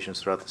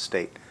organizations throughout the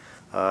state,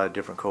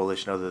 different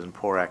coalition other than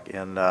PORAC,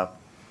 and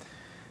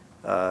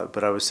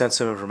but I was sent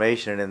some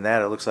information, and in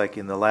that it looks like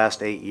in the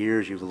last 8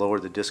 years you've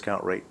lowered the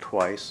discount rate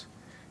twice,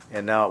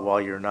 and now while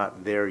you're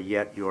not there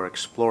yet, you're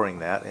exploring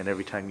that, and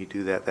every time you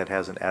do that, that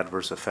has an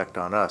adverse effect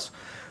on us.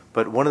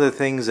 But one of the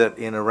things that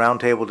in a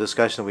roundtable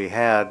discussion we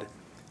had,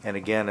 and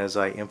again, as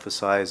I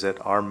emphasize that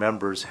our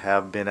members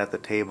have been at the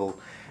table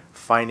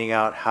finding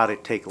out how to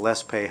take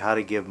less pay, how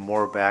to give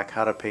more back,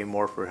 how to pay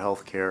more for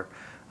health care,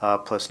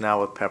 plus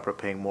now with PEPRA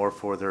paying more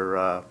for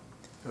their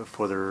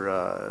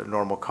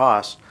normal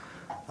costs.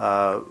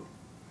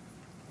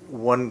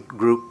 One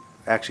group,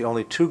 actually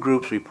only 2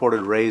 groups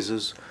reported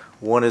raises.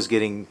 One is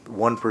getting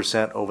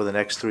 1% over the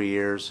next 3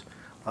 years.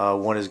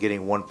 One is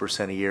getting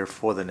 1% a year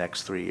for the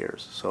next 3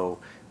 years. So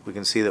we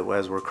can see that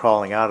as we're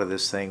crawling out of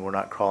this thing, we're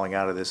not crawling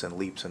out of this in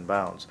leaps and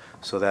bounds.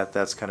 So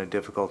that's kind of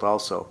difficult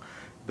also.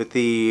 But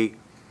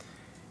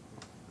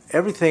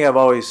everything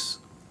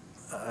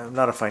I'm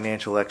not a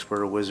financial expert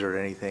or wizard or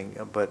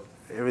anything, but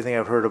everything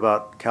I've heard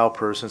about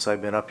CalPERS since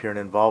I've been up here and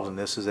involved in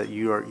this is that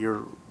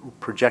you're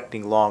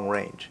projecting long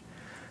range.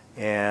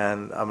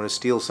 And I'm going to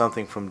steal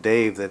something from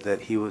Dave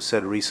that he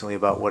said recently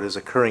about what is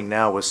occurring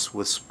now with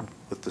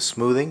the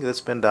smoothing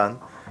that's been done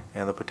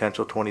and the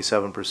potential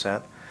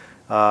 27%.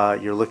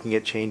 You're looking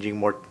at changing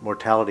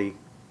mortality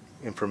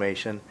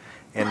information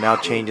and now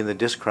changing the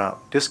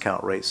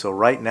discount rate. So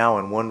right now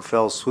in one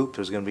fell swoop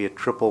there's going to be a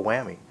triple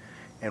whammy.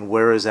 And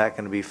where is that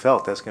going to be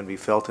felt? That's going to be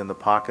felt in the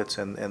pockets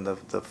and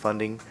the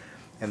funding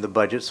and the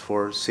budgets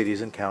for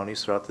cities and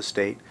counties throughout the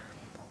state.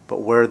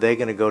 But where are they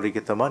going to go to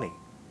get the money?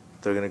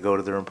 They're going to go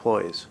to their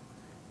employees.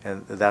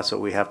 And that's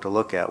what we have to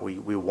look at.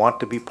 We want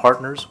to be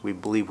partners. We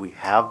believe we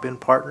have been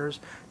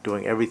partners,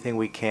 doing everything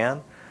we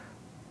can.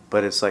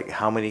 But it's like,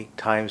 how many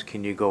times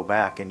can you go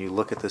back and you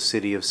look at the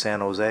city of San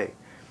Jose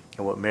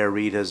and what Mayor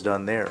Reed has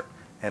done there,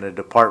 and a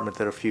department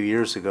that a few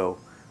years ago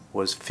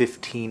was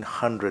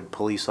 1,500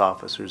 police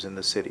officers in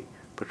the city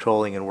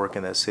patrolling and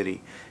working that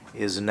city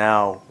is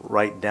now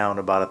right down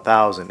about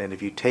 1,000. And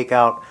if you take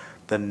out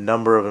the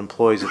number of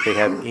employees that they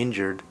have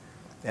injured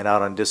and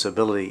out on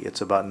disability,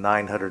 it's about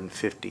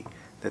 950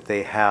 that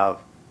they have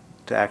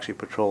to actually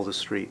patrol the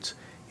streets.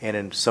 And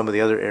in some of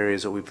the other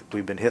areas that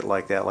we've been hit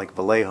like that, like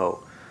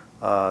Vallejo,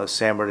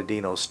 San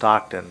Bernardino,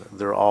 Stockton,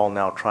 they're all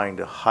now trying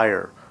to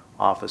hire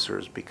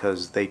officers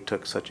because they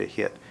took such a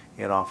hit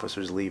in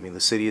officers leaving.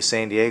 The city of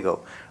San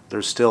Diego,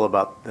 there's still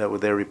about,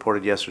 they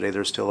reported yesterday,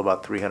 there's still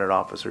about 300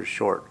 officers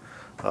short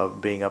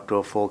of being up to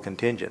a full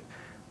contingent.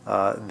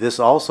 This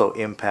also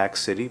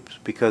impacts cities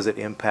because it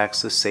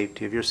impacts the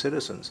safety of your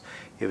citizens.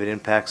 If it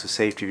impacts the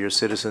safety of your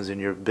citizens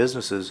and your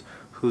businesses,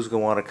 who's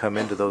going to want to come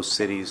into those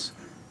cities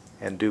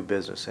and do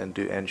business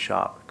and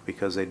shop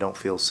because they don't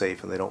feel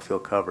safe and they don't feel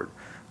covered?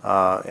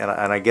 And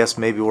I guess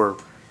maybe we're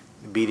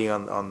beating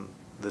on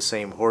the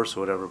same horse or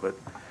whatever, but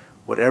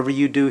whatever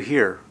you do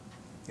here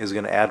is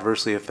going to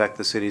adversely affect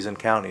the cities and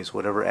counties.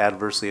 Whatever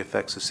adversely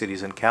affects the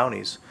cities and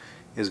counties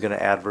is going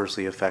to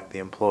adversely affect the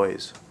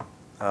employees.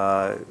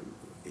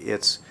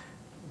 It's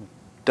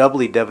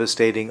doubly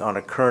devastating on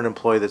a current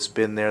employee that's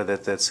been there,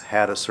 that's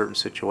had a certain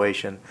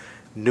situation.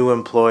 New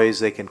employees,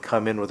 they can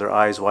come in with their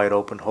eyes wide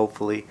open,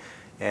 hopefully,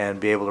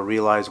 and be able to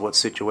realize what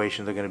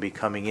situation they're going to be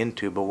coming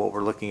into. But what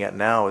we're looking at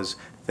now is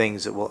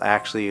things that will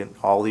actually,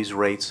 all these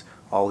rates,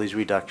 all these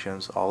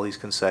reductions, all these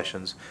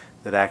concessions,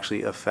 that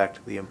actually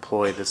affect the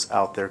employee that's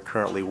out there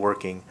currently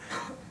working,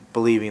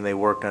 believing they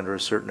worked under a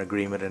certain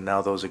agreement, and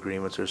now those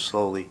agreements are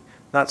slowly,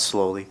 not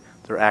slowly,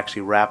 they're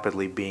actually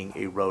rapidly being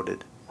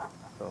eroded.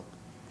 So.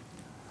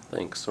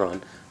 Thanks,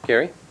 Ron.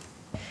 Carrie?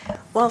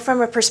 Well,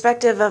 from a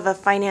perspective of a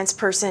finance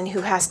person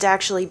who has to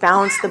actually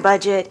balance the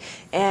budget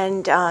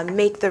and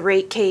make the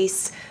rate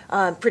case,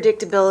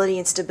 predictability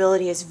and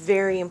stability is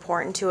very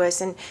important to us.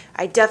 And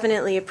I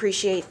definitely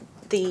appreciate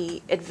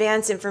the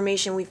advance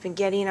information we've been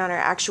getting on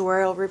our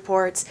actuarial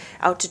reports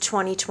out to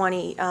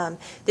 2020,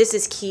 this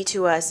is key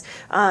to us.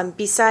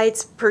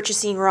 Besides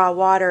purchasing raw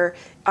water,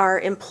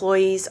 our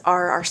employees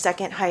are our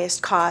second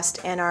highest cost,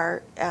 and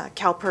our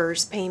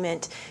CalPERS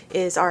payment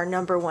is our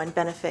 #1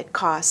 benefit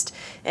cost.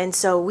 And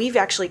so we've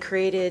actually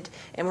created,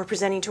 and we're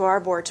presenting to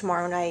our board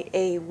tomorrow night,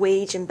 a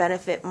wage and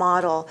benefit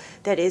model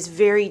that is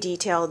very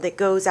detailed, that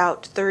goes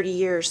out 30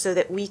 years, so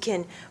that we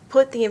can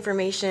put the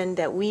information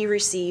that we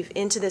receive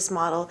into this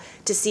model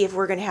to see if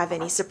we're going to have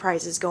any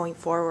surprises going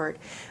forward.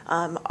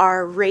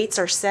 Our rates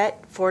are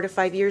set 4 to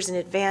 5 years in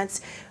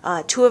advance.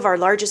 Two of our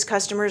largest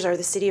customers are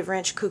the City of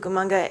Rancho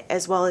Cucamonga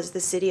as well as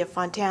the City of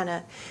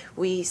Fontana.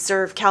 We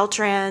serve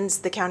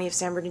Caltrans, the County of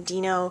San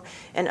Bernardino,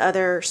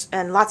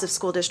 and lots of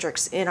school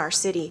districts in our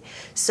city.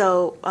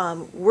 So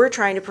we're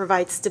trying to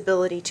provide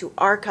stability to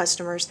our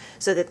customers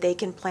so that they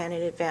can plan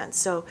in advance.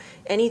 So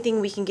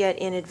anything we can get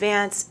in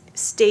advance,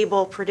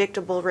 stable,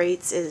 predictable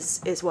rates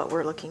is what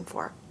we're looking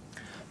for.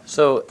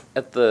 So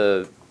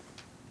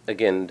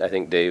again, I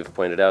think Dave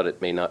pointed out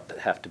it may not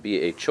have to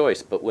be a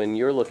choice, but when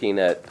you're looking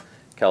at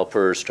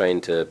CalPERS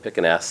trying to pick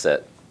an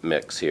asset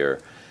mix here,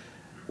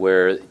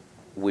 where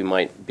we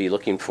might be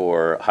looking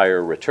for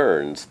higher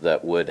returns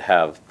that would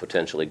have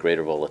potentially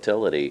greater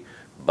volatility,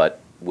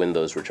 but when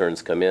those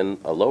returns come in,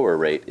 a lower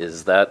rate,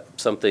 is that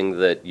something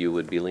that you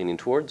would be leaning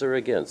towards or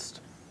against?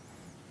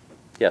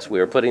 Yes, we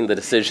are putting the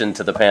decision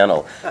to the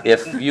panel.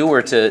 If you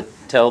were to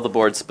tell the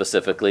board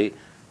specifically,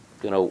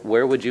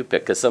 where would you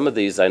pick? Because some of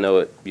these, I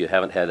know you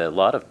haven't had a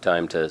lot of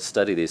time to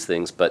study these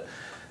things, but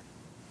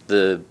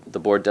the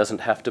board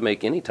doesn't have to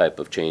make any type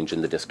of change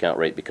in the discount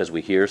rate, because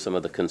we hear some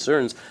of the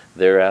concerns.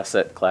 There are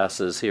asset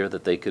classes here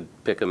that they could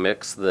pick a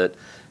mix that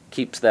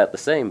keeps that the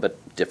same, but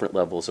different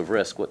levels of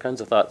risk. What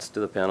kinds of thoughts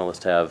do the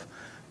panelists have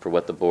for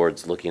what the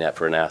board's looking at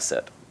for an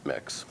asset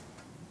mix?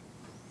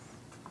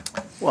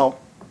 Well,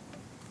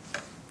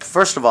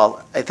 first of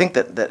all, I think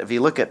that if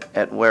you look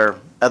at where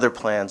other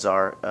plans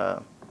are,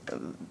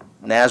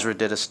 NASRA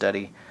did a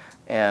study,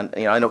 and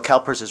I know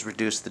CalPERS has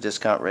reduced the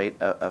discount rate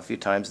a few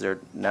times. You're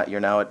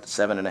now at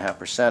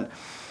 7.5%.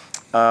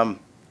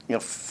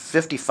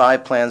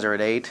 55 plans are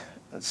at 8.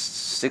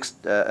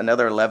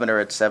 Another 11 are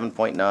at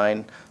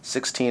 7.9.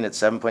 16 at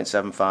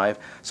 7.75.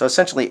 So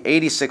essentially,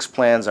 86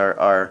 plans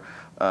are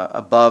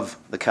above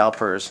the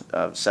CalPERS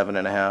of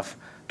 7.5.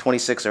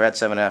 26 are at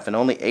 7.5, and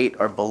only 8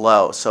 are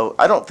below. So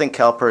I don't think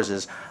CalPERS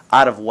is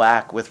out of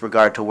whack with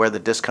regard to where the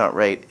discount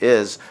rate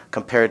is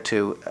compared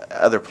to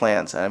other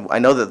plans. And I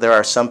know that there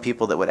are some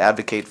people that would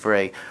advocate for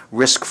a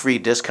risk-free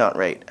discount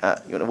rate.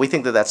 We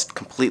think that that's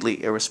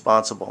completely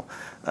irresponsible,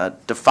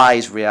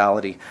 defies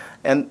reality.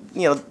 And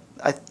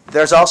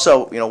there's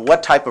also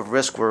what type of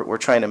risk we're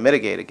trying to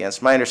mitigate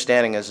against. My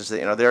understanding is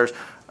that there's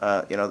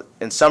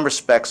in some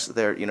respects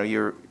there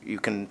you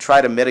can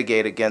try to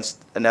mitigate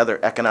against another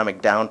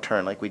economic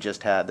downturn like we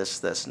just had, this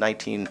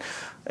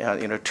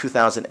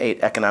 2008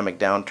 economic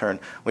downturn,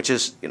 which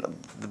is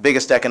the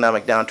biggest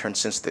economic downturn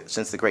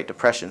since the Great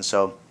Depression.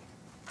 So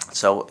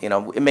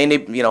it may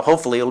need,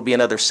 hopefully it'll be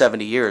another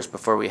 70 years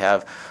before we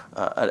have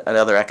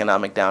another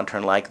economic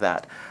downturn like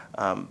that.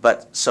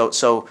 But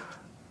so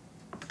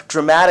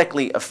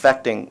dramatically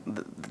affecting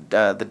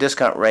the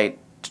discount rate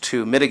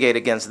to mitigate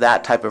against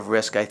that type of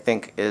risk, I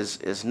think,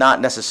 is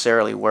not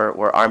necessarily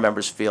where our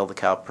members feel the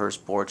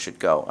CalPERS board should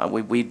go.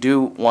 We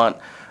do want.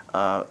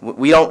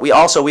 We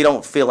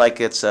don't feel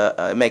like it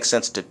makes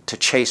sense to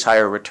chase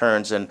higher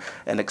returns and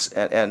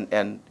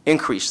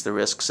increase the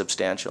risk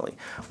substantially.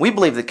 We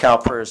believe the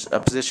CalPERS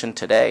position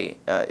today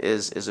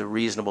is a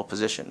reasonable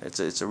position.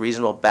 It's a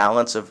reasonable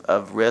balance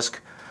of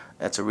risk.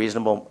 It's a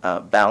reasonable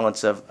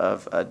balance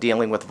of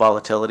dealing with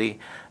volatility,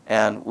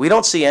 and we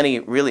don't see any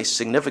really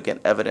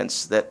significant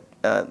evidence that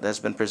has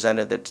been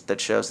presented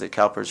that shows that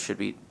CalPERS should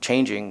be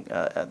changing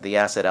the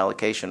asset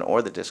allocation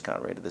or the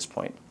discount rate at this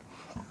point.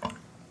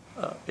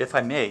 If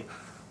I may,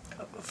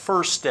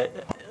 first,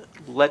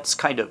 let's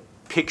kind of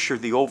picture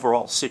the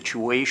overall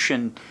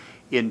situation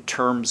in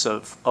terms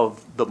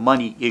of the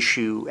money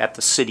issue at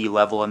the city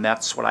level, and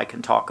that's what I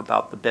can talk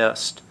about the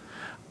best.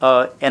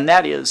 And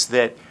that is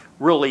that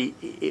really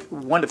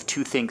one of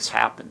two things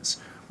happens.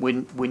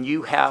 When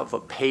you have a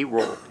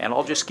payroll, and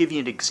I'll just give you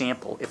an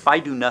example. If I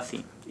do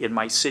nothing in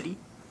my city,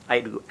 I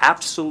do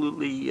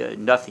absolutely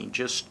nothing,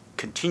 just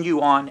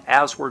continue on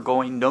as we're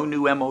going, no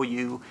new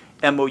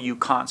MOU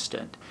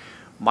constant.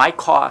 My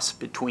cost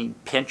between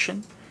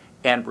pension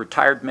and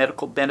retired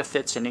medical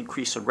benefits and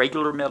increase in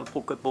regular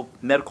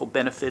medical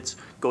benefits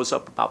goes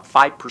up about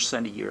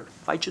 5% a year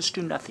if I just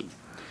do nothing.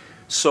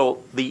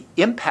 So the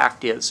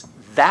impact is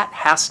that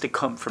has to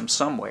come from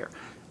somewhere.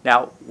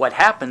 Now, what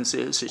happens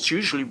is it's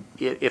usually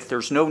if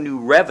there's no new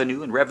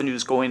revenue, and revenue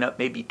is going up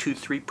maybe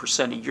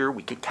 2-3% a year,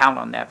 we could count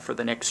on that for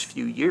the next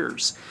few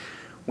years.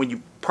 When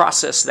you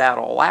process that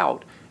all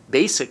out,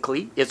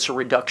 basically it's a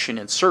reduction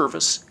in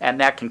service, and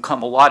that can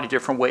come a lot of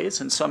different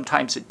ways, and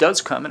sometimes it does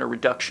come in a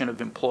reduction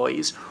of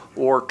employees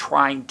or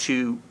trying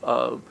to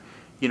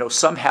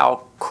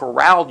somehow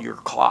corral your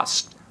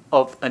cost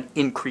of an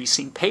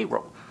increasing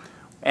payroll.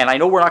 And I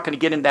know we're not going to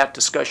get in that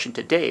discussion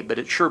today, but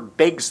it sure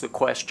begs the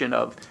question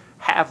of,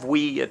 have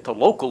we at the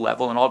local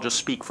level, and I'll just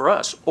speak for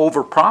us,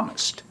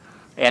 overpromised?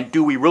 And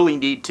do we really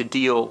need to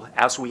deal,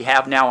 as we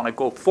have now on a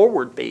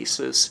go-forward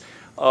basis,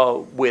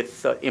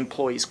 with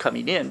employees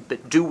coming in,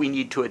 but do we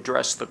need to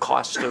address the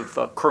cost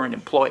of current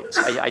employees?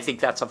 I think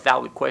that's a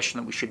valid question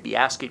that we should be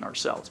asking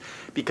ourselves.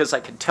 Because I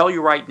can tell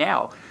you right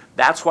now,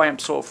 that's why I'm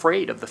so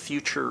afraid of the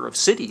future of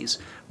cities,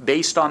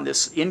 based on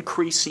this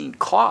increasing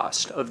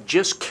cost of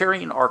just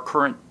carrying our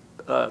current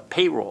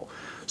payroll.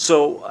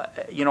 So,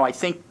 you know, I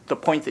think the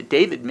point that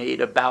David made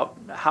about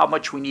how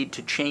much we need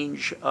to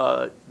change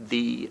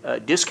the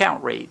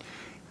discount rate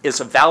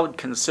is a valid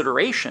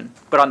consideration.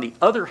 But on the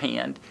other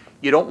hand,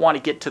 you don't want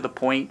to get to the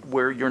point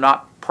where you're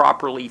not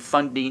properly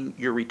funding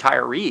your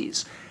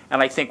retirees. And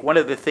I think one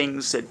of the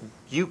things that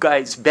you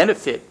guys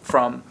benefit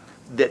from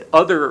that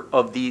other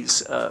of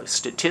these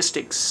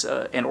statistics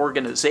and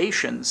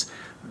organizations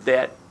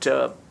that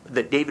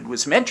that David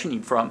was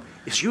mentioning from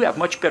is you have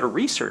much better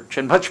research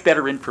and much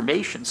better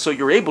information, so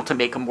you're able to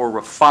make a more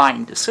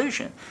refined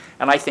decision.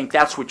 And I think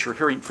that's what you're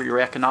hearing for your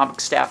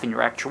economic staff and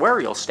your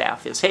actuarial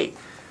staff is, hey,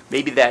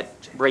 maybe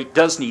that rate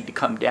does need to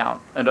come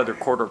down another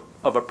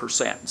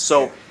 0.25%.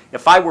 So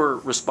if I were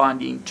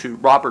responding to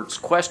Robert's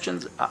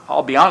questions,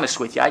 I'll be honest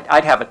with you,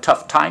 I'd have a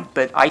tough time,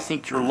 but I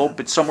think you're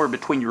somewhere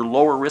between your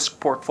lower risk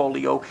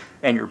portfolio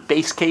and your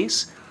base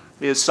case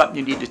is something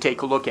you need to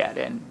take a look at.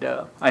 And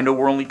I know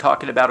we're only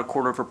talking about a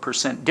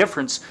 0.25%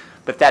 difference,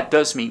 but that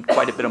does mean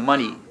quite a bit of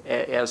money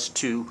as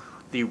to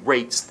the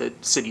rates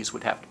that cities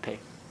would have to pay.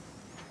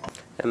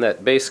 And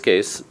that base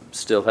case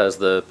still has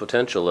the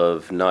potential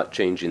of not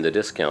changing the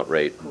discount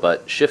rate,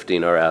 but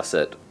shifting our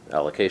asset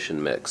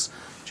allocation mix.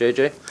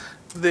 JJ?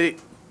 The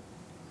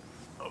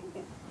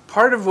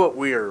part of what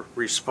we are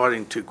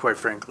responding to, quite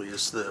frankly,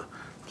 is the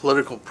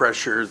political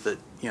pressure that,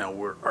 you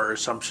know, our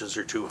assumptions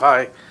are too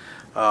high.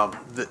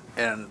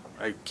 And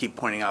I keep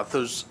pointing out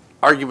those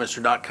arguments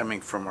are not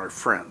coming from our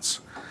friends.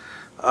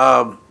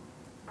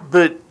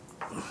 But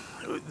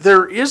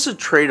there is a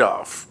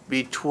trade-off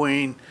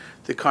between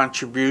the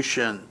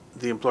contribution,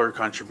 the employer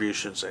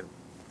contributions and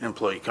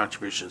employee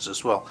contributions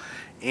as well,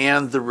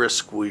 and the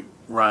risk we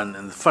run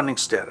and the funding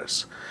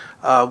status.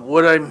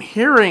 What I'm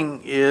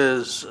hearing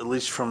is, at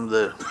least from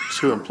the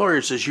two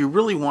employers, is you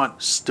really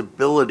want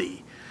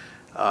stability.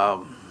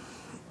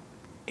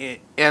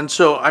 And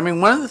so, I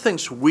mean, one of the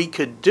things we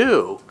could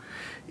do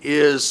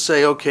is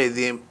say, okay,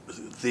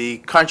 the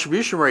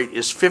contribution rate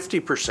is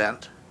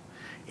 50%.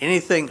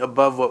 Anything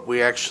above what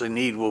we actually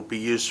need will be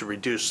used to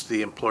reduce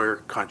the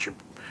employer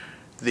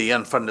the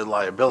unfunded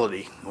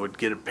liability, would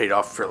get it paid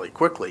off fairly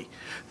quickly.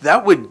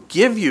 That would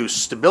give you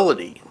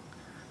stability,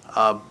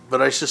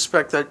 but I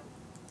suspect that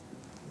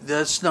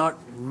that's not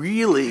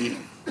really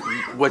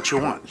what you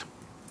want.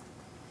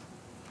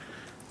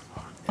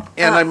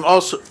 And I am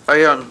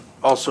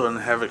also and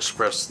have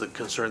expressed the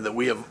concern that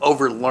we have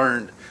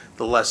overlearned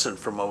the lesson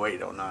from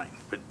 08-09.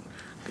 But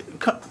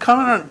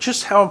comment on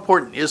just how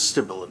important is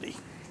stability?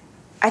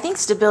 I think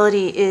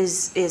stability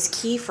is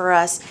key for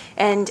us.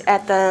 And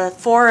at the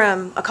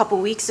forum a couple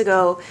weeks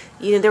ago,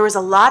 you know, there was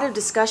a lot of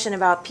discussion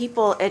about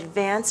people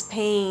advance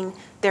paying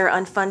their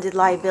unfunded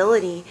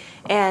liability,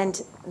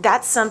 and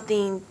that's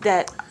something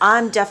that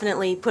I'm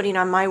definitely putting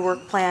on my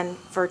work plan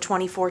for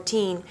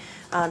 2014.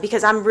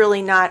 Because I'm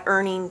really not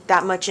earning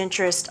that much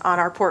interest on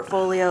our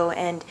portfolio,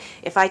 and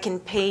if I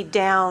can pay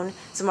down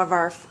some of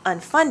our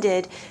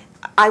unfunded,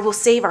 I will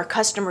save our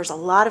customers a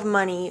lot of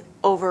money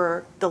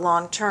over the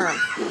long term.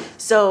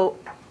 So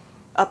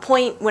a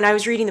point when I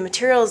was reading the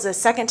materials a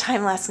second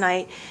time last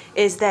night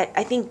is that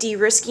I think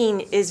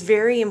de-risking is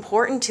very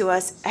important to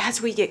us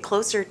as we get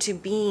closer to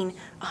being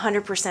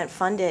 100%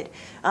 funded.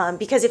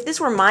 Because if this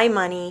were my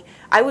money,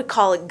 I would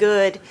call it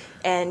good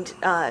and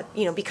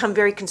you know, become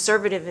very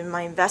conservative in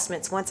my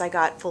investments once I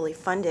got fully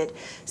funded.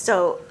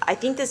 So I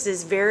think this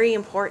is very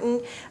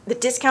important. The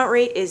discount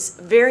rate is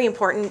very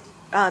important.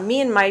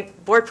 Me and my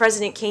board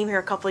president came here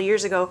a couple of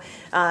years ago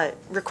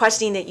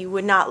requesting that you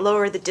would not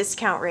lower the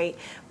discount rate,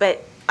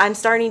 but I'm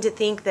starting to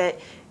think that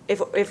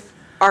if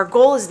our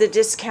goal is the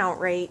discount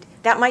rate,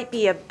 that might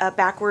be a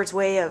backwards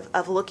way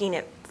of looking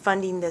at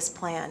funding this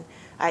plan.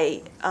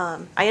 I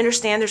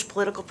understand there's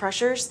political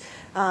pressures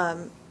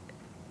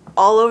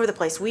all over the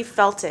place. We've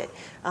felt it.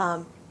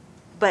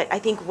 But I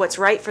think what's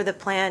right for the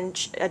plan,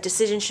 a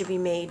decision should be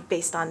made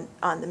based on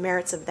the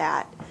merits of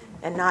that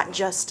and not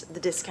just the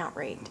discount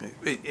rate.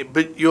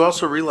 But you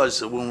also realize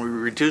that when we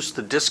reduce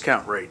the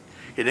discount rate,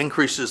 it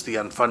increases the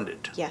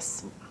unfunded.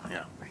 Yes.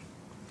 Yeah. Right.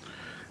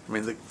 I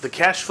mean, the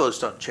cash flows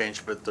don't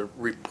change, but the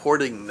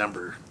reporting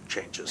number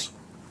changes.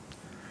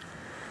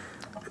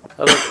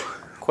 Other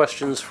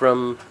questions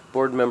from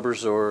board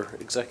members or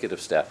executive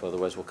staff?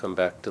 Otherwise, we'll come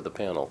back to the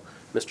panel.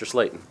 Mr.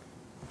 Slayton.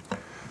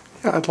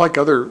 Yeah, I'd like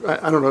I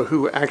don't know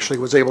who actually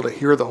was able to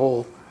hear the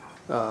whole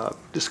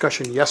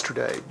discussion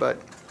yesterday, but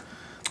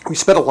we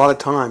spent a lot of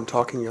time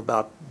talking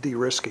about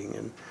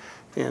de-risking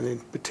and in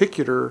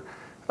particular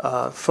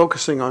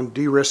focusing on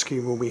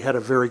de-risking when we had a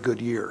very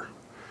good year.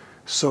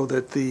 so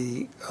that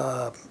the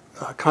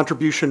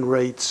contribution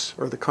rates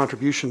or the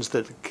contributions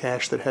that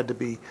cash that had to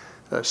be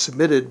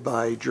submitted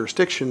by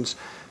jurisdictions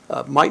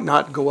might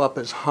not go up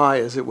as high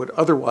as it would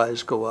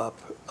otherwise go up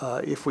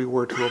if we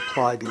were to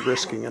apply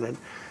de-risking. And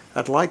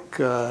I'd like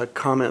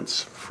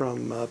comments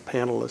from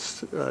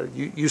panelists.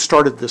 You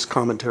started this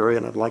commentary,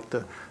 and I'd like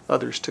the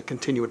others to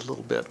continue it a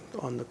little bit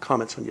on the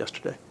comments on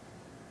yesterday.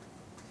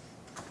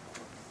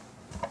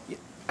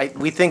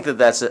 We think that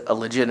that's a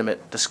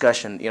legitimate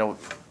discussion. You know,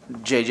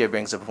 JJ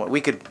brings up a point.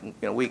 We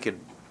could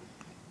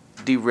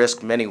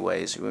de-risk many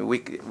ways. I mean, we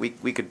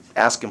could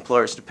ask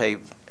employers to pay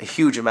a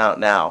huge amount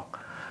now,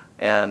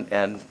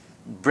 and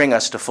bring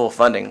us to full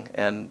funding,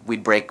 and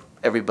we'd break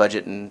every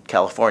budget in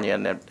California,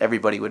 and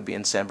everybody would be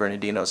in San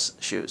Bernardino's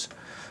shoes.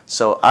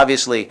 So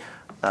obviously,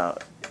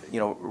 you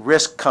know,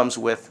 risk comes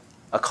with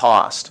a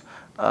cost.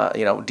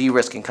 You know,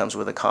 de-risking comes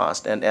with a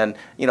cost, and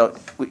you know,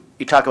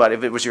 you talk about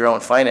if it was your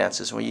own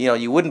finances. Well, you know,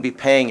 you wouldn't be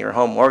paying your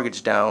home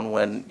mortgage down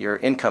when your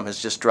income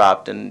has just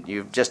dropped and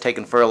you've just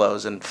taken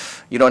furloughs and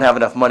you don't have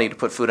enough money to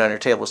put food on your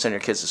table to send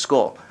your kids to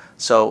school.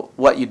 So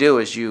what you do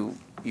is you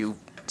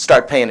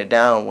start paying it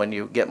down when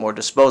you get more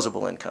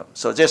disposable income.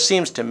 So it just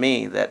seems to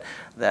me that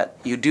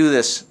you do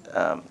this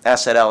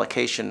asset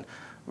allocation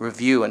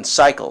review in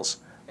cycles,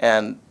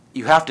 and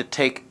you have to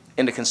take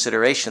into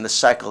consideration the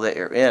cycle that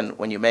you're in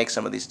when you make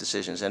some of these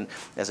decisions. And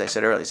as I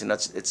said earlier, you know,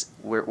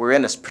 we're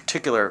in this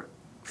particular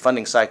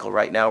funding cycle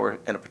right now. We're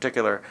in a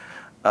particular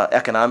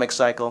economic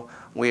cycle.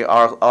 We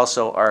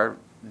are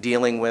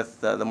dealing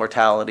with the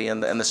mortality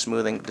and the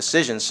smoothing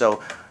decisions.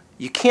 So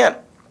you can't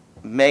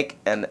make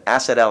an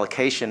asset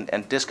allocation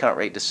and discount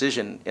rate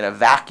decision in a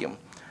vacuum.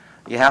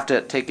 You have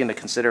to take into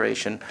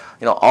consideration,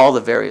 you know, all the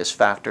various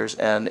factors,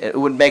 and it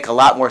would make a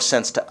lot more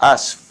sense to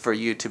us for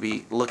you to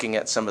be looking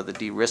at some of the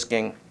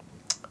de-risking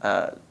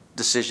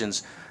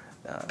decisions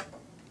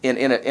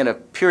in a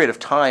period of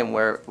time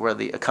where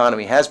the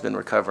economy has been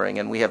recovering,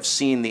 and we have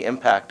seen the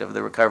impact of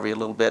the recovery a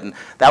little bit, and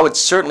that would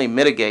certainly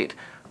mitigate,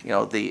 you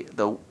know,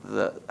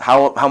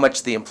 how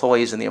much the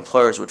employees and the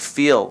employers would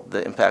feel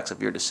the impacts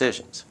of your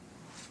decisions.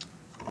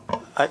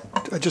 I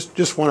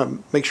just want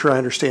to make sure I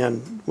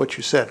understand what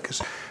you said,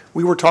 because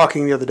we were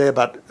talking the other day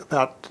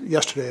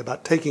yesterday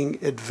about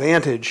taking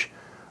advantage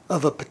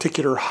of a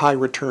particular high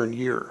return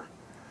year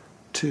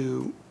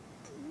to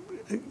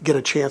get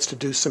a chance to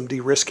do some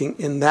de-risking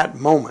in that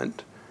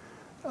moment.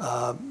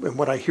 And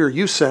what I hear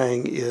you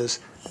saying is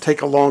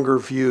take a longer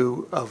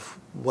view of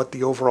what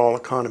the overall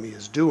economy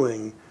is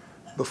doing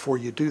before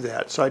you do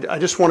that. So I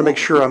just want to make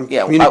sure I'm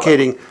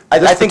communicating.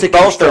 I think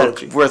both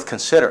strategy are worth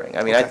considering.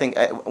 I mean, okay. I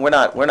think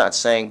we're not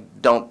saying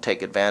don't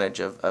take advantage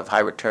of high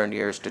return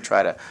years to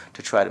try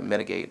to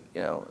mitigate,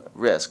 you know,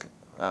 risk.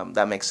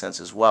 That makes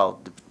sense as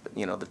well.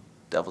 You know, the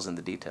devil's in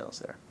the details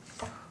there.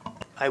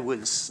 I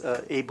was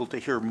able to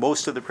hear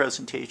most of the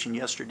presentation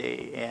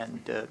yesterday,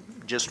 and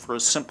just for a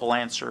simple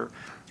answer,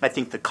 I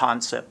think the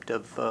concept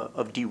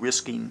of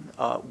de-risking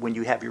when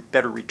you have your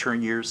better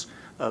return years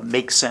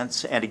makes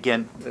sense, and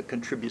again,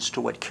 contributes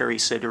to what Kerry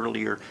said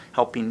earlier,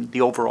 helping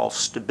the overall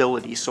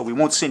stability. So we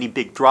won't see any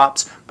big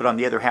drops, but on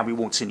the other hand, we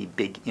won't see any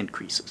big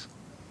increases.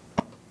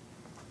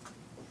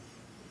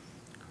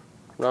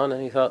 Ron,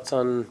 any thoughts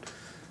on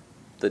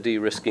the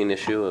de-risking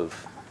issue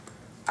of?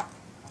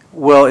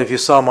 Well, if you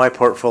saw my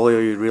portfolio,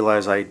 you'd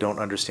realize I don't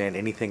understand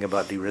anything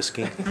about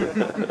de-risking.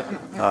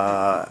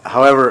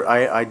 However,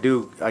 I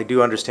do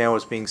understand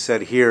what's being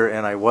said here,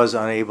 and I was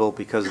unable,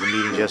 because of the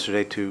meetings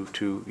yesterday,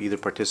 to either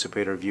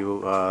participate or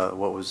view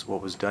what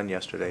was done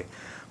yesterday.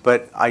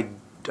 But I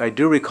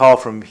do recall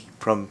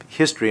from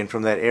history and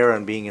from that era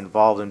and being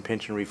involved in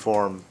pension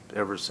reform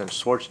ever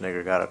since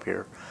Schwarzenegger got up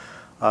here,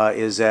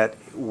 is that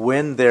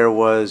when there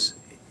was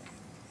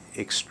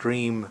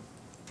extreme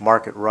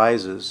market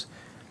rises,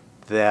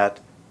 that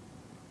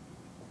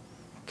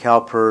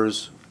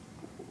CalPERS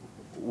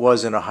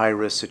was in a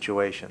high-risk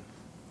situation.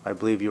 I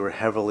believe you were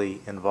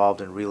heavily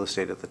involved in real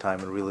estate at the time,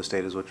 and real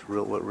estate is what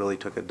really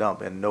took a dump,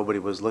 and nobody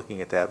was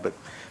looking at that. But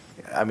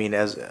I mean,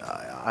 as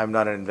I'm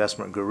not an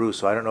investment guru,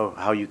 so I don't know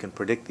how you can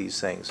predict these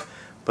things.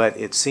 But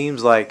it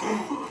seems like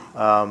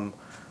I'll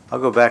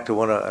go back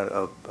to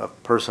a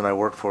person I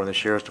worked for in the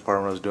sheriff's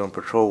department when I was doing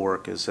patrol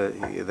work, is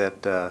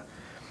that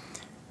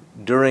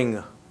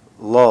during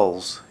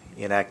lulls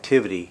in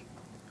activity,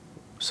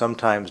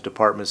 sometimes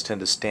departments tend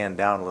to stand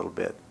down a little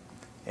bit.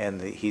 And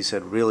he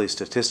said, really,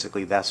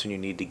 statistically, that's when you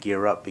need to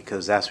gear up,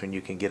 because that's when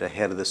you can get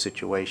ahead of the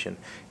situation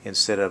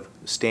instead of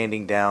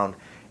standing down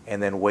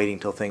and then waiting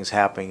till things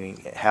happen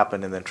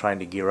and then trying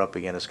to gear up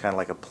again. It's kind of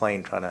like a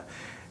plane trying to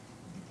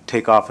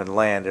take off and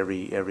land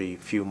every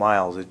few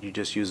miles. It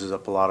just uses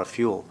up a lot of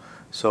fuel.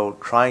 So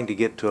trying to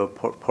get to a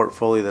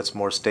portfolio that's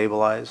more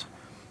stabilized,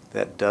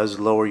 that does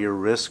lower your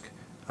risk.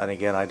 And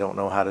again, I don't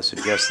know how to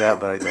suggest that,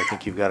 but I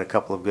think you've got a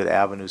couple of good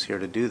avenues here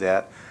to do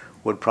that.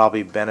 Would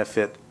probably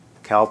benefit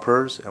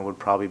CalPERS and would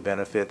probably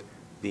benefit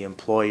the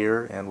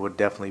employer and would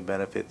definitely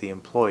benefit the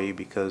employee,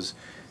 because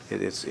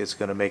it's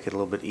going to make it a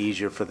little bit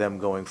easier for them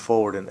going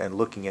forward and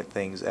looking at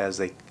things as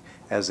they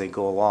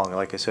go along.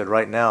 Like I said,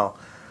 right now,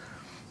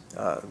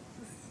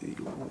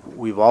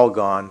 we've all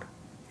gone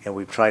and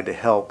we've tried to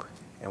help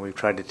and we've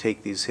tried to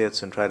take these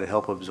hits and try to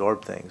help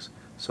absorb things.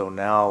 So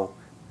now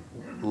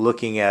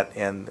looking at,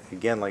 and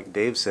again, like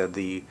Dave said,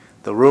 the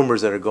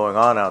rumors that are going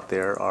on out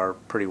there are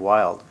pretty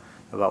wild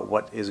about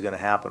what is going to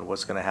happen,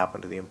 what's going to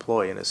happen to the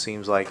employee. And it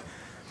seems like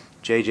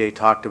JJ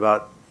talked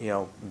about,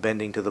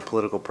 bending to the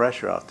political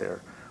pressure out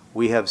there.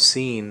 We have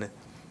seen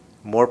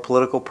more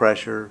political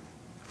pressure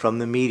from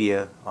the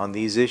media on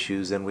these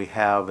issues than we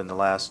have in the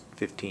last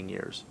 15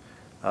 years.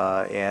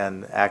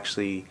 And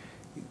actually,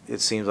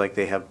 it seems like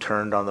they have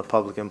turned on the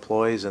public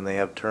employees and they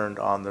have turned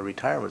on the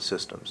retirement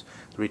systems.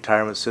 The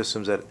retirement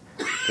systems, that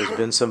there's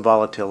been some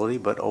volatility,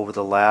 but over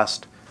the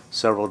last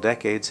several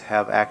decades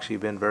have actually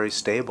been very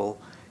stable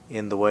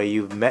in the way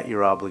you've met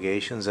your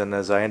obligations. And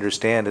as I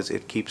understand,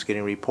 it keeps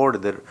getting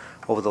reported that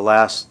over the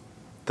last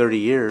 30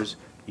 years,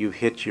 you've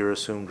hit your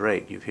assumed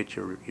rate. You've hit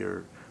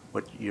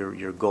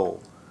your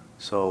goal.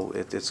 So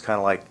it's kind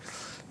of like,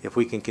 if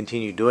we can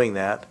continue doing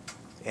that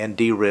and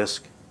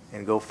de-risk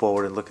and go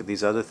forward and look at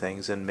these other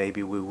things, then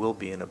maybe we will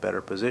be in a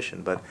better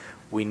position. But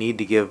we need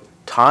to give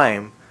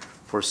time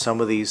for some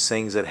of these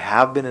things that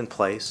have been in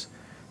place,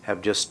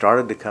 have just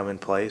started to come in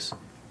place,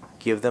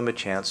 give them a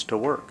chance to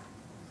work.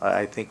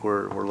 I think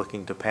we're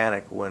looking to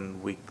panic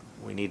when we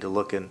need to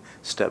look and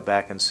step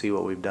back and see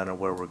what we've done and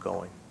where we're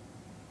going.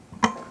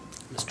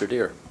 Mr.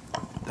 Deere.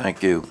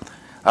 Thank you.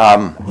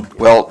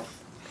 Well,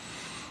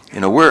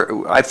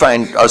 I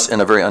find us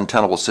in a very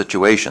untenable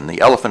situation.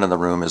 The elephant in the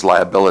room is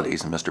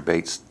liabilities, and Mr.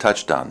 Bates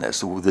touched on this.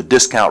 The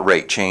discount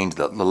rate change,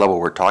 the level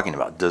we're talking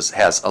about,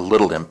 has a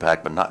little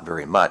impact, but not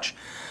very much.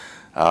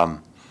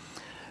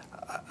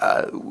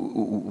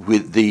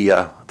 With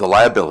the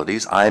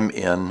liabilities, I'm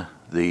in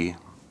the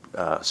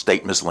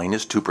state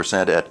miscellaneous,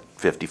 2% at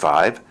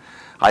 55.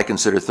 I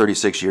consider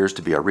 36 years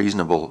to be a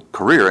reasonable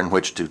career in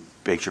which to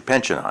base your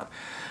pension on.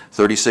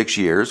 36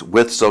 years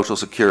with Social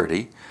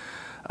Security,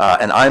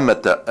 and I'm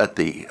at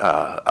the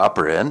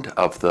upper end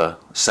of the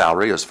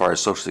salary as far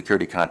as Social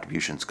Security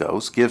contributions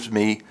goes, gives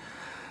me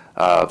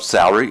a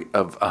salary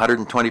of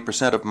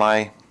 120% of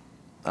my,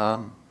 a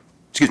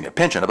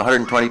pension of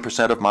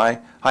 120% of my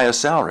highest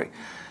salary.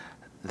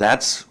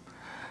 That's,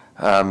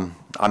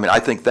 I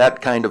think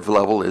that kind of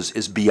level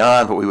is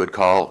beyond what we would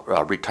call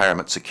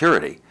retirement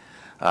security.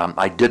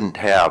 I didn't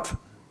have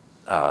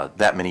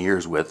that many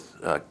years with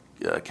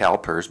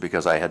CalPERS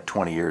because I had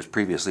 20 years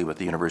previously with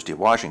the University of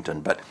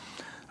Washington, but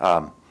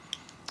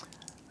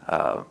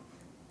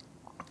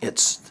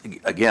it's,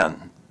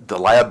 again, the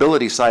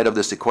liability side of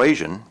this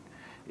equation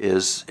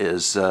is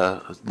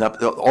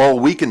all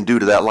we can do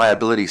to that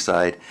liability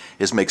side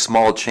is make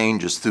small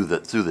changes through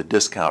the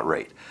discount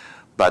rate,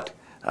 but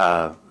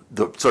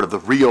the sort of the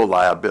real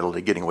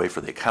liability, getting away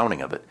from the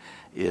accounting of it,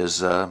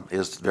 is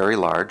very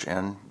large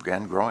and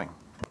growing.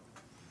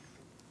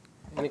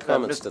 Any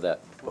comments to that?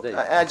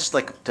 I'd just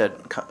like to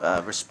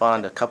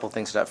respond to a couple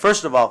things to that.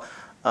 First of all,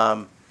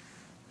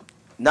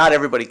 not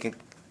everybody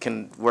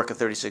can work a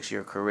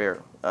 36-year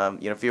career.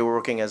 If you're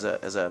working as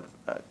a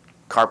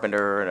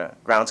carpenter and a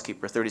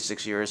groundskeeper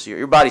 36 years,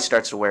 your body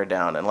starts to wear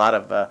down, and a lot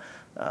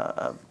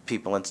of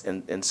people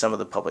in some of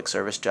the public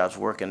service jobs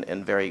work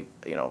in very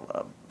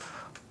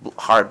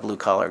hard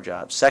blue-collar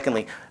jobs.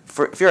 Secondly,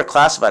 if you're a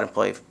classified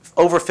employee,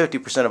 over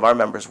 50% of our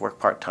members work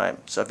part-time.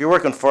 So if you're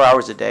working 4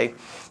 hours a day,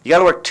 you got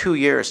to work 2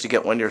 years to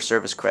get 1 year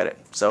service credit.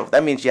 So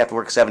that means you have to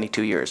work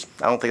 72 years.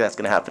 I don't think that's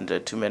going to happen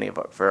to many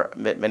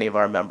of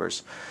our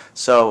members.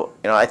 So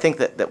I think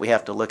that we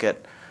have to look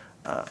at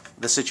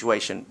the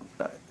situation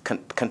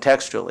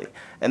contextually,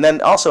 and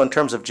then also in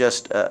terms of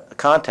just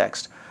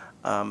context.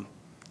 If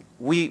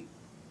you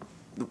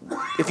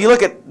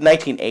look at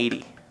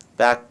 1980,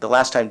 back the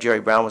last time Jerry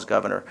Brown was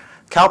governor,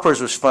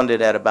 CalPERS was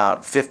funded at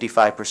about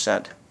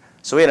 55%.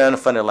 So we had an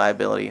unfunded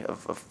liability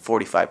of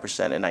 45%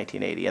 in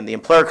 1980, and the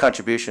employer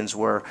contributions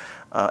were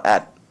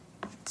at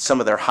some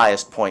of their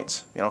highest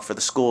points. For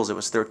the schools, it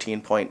was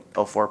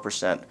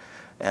 13.04%,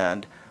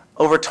 and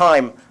over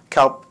time,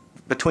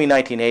 between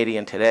 1980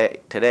 and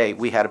today,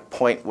 we had a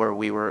point where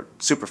we were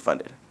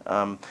superfunded,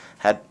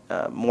 had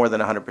more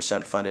than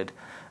 100% funded,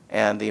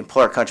 and the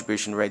employer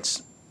contribution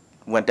rates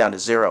went down to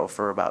zero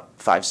for about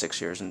 5-6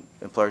 years, and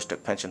employers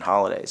took pension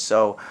holidays.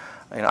 So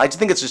I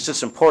think it's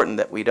just important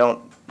that we don't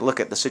look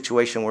at the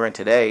situation we're in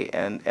today,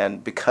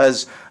 and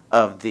because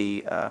of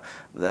the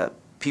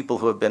people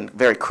who have been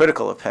very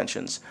critical of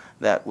pensions,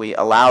 that we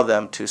allow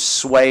them to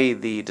sway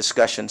the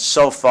discussion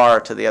so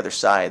far to the other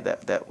side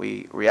that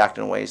we react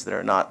in ways that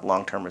are not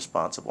long-term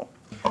responsible.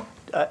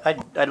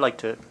 I'd like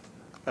to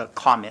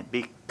comment,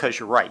 because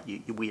you're right.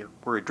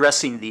 We're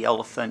addressing the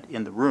elephant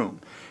in the room,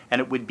 and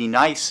it would be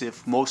nice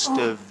if most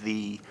of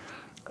the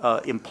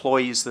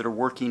employees that are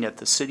working at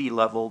the city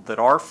level that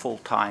are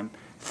full-time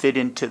fit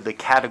into the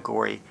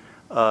category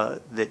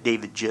that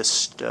David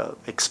just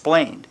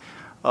explained.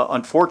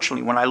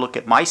 Unfortunately, when I look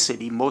at my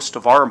city, most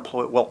of our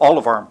all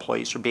of our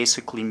employees are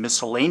basically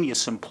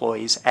miscellaneous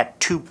employees at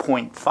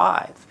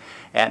 2.5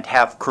 and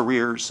have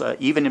careers,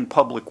 even in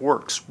public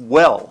works,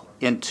 well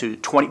into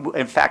 20,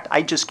 in fact,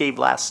 I just gave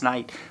last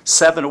night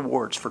 7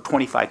 awards for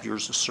 25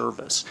 years of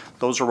service.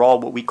 Those are all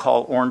what we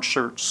call orange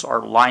shirts,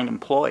 our line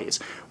employees.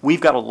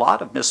 We've got a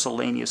lot of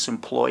miscellaneous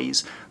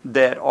employees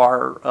that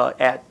are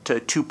at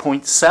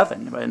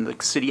 2.7 in the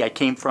city I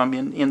came from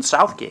in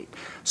Southgate.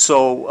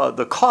 So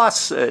the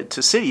costs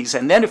to cities,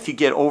 and then if you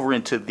get over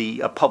into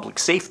the public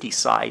safety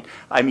side,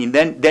 I mean,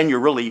 then you're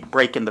really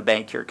breaking the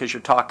bank here, because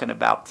you're talking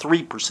about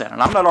 3%.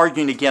 And I'm not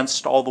arguing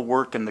against all the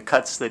work and the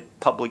cuts that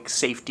public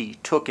safety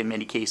took in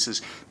many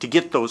cases to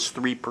get those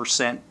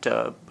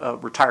 3%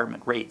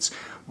 retirement rates.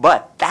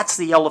 But that's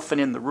the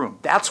elephant in the room.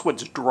 That's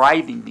what's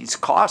driving these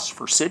costs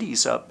for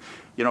cities up.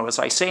 You know, as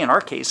I say, in our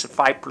case, at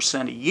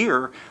 5% a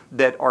year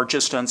that are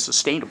just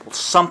unsustainable.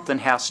 Something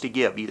has to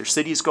give. Either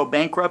cities go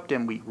bankrupt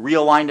and we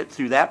realign it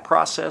through that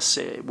process,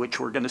 which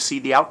we're going to see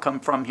the outcome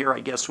from here, I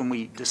guess, when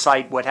we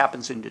decide what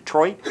happens in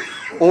Detroit,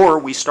 or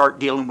we start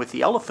dealing with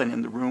the elephant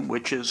in the room,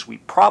 which is we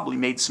probably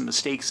made some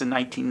mistakes in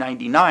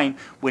 1999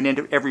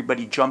 when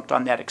everybody jumped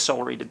on that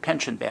accelerated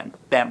pension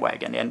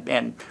bandwagon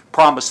and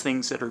promised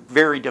things that are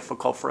very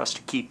difficult for us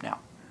to keep now.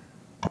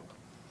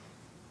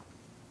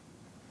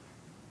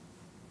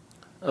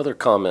 Other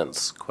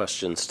comments,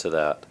 questions to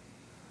that?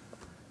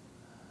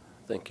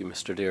 Thank you,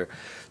 Mr. Deere.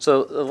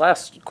 So the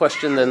last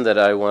question then that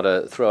I want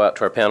to throw out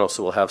to our panel,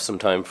 so we'll have some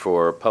time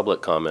for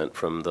public comment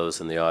from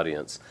those in the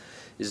audience,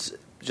 is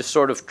just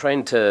sort of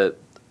trying to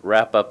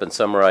wrap up and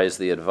summarize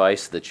the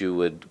advice that you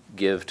would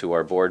give to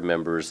our board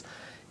members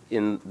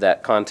in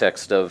that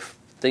context of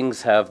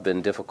things have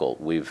been difficult.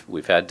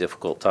 We've had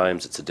difficult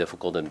times. It's a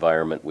difficult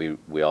environment.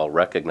 We all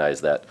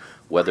recognize that,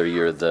 whether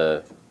you're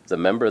the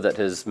member that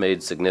has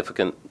made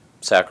significant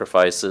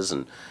sacrifices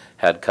and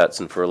had cuts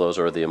and furloughs,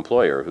 or the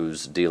employer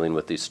who's dealing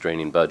with these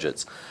straining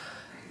budgets.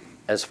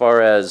 As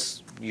far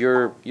as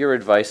your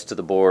advice to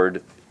the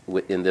board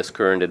in this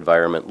current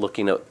environment,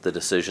 looking at the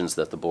decisions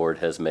that the board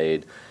has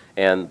made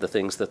and the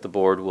things that the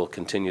board will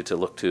continue to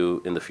look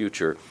to in the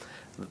future,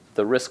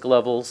 the risk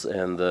levels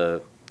and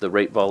the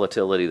rate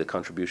volatility, the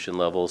contribution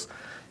levels,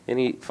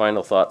 any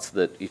final thoughts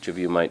that each of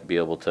you might be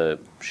able to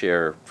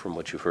share from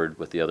what you've heard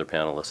with the other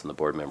panelists and the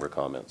board member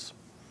comments?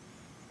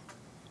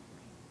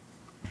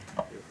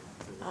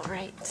 All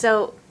right.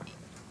 So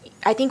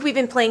I think we've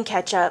been playing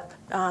catch up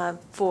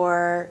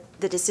for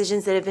the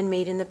decisions that have been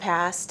made in the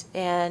past,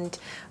 and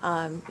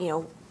you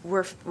know,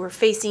 we're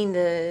facing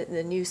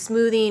the new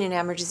smoothing and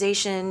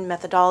amortization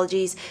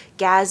methodologies.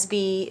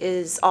 GASB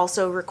is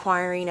also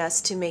requiring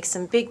us to make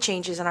some big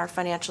changes in our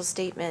financial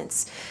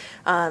statements.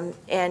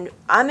 And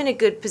I'm in a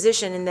good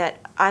position in that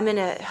I'm in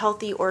a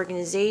healthy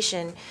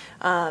organization,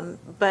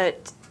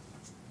 but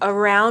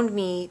around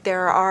me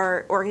there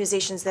are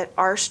organizations that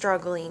are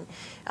struggling.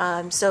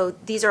 So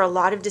these are a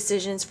lot of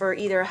decisions for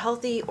either a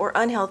healthy or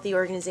unhealthy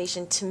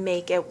organization to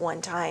make at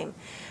one time.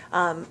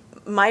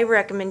 My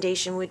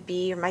recommendation would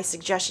be, or my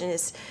suggestion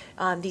is,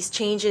 these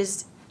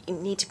changes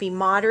need to be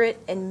moderate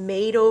and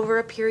made over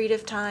a period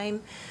of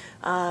time.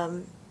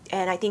 And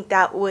I think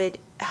that would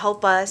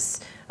help us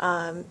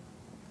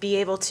be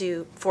able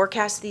to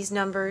forecast these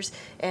numbers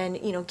and,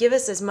 you know, give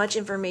us as much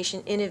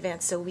information in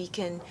advance so we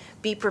can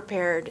be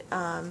prepared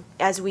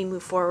as we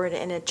move forward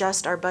and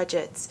adjust our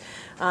budgets.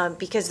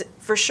 Because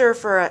for sure,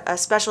 for a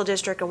special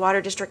district, a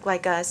water district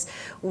like us,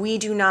 we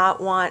do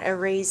not want a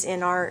raise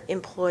in our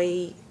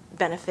employee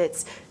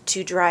benefits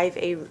to drive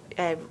a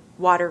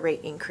water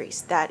rate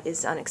increase. That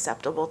is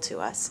unacceptable to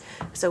us.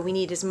 So we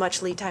need as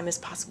much lead time as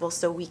possible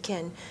so we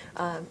can,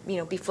 you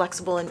know, be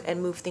flexible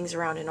and move things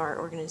around in our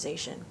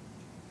organization.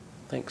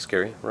 Thanks,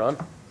 Carrie. Ron?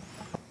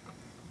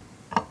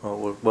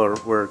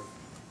 Well,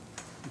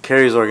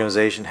 Carrie's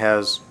organization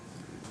has,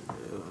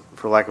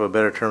 for lack of a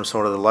better term,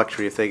 sort of the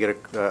luxury. If they get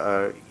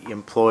a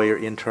employer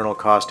internal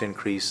cost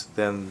increase,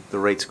 then the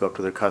rates go up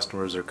to their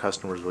customers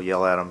will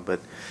yell at them. But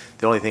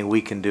the only thing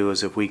we can do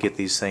is, if we get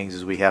these things,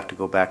 is we have to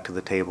go back to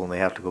the table and they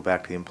have to go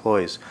back to the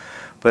employees.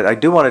 But I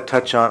do want to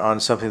touch on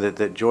something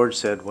that George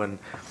said. When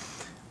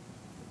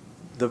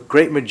the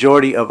great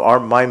majority of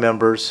my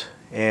members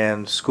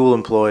and school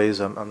employees,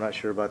 I'm not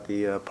sure about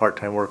the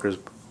part-time workers,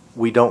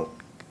 we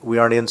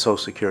aren't in Social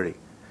Security.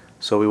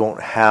 So we won't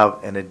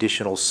have an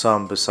additional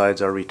sum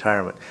besides our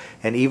retirement.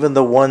 And even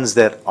the ones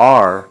that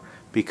are,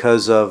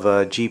 because of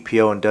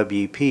GPO and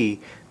WEP,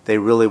 they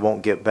really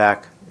won't get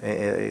back.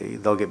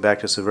 They'll get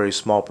back just a very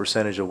small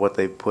percentage of what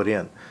they've put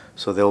in.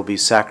 So they'll be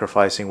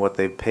sacrificing what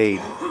they've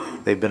paid.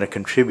 They've been a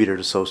contributor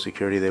to Social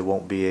Security. They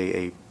won't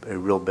be a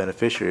real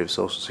beneficiary of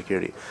Social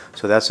Security.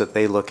 So that's what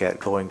they look at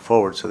going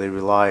forward. So they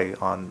rely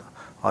on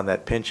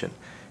that pension.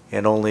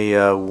 And only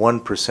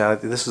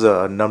 1%, this is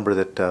a number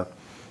that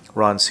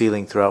Ron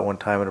Sealing threw out one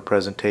time in a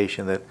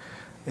presentation, that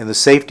in the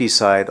safety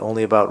side,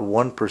 only about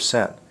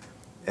 1%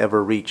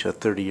 ever reach a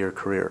 30-year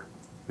career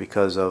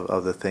because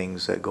of the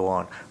things that go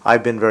on.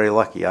 I've been very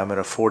lucky. I'm in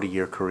a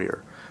 40-year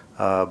career.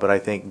 But I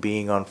think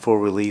being on full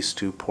release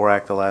to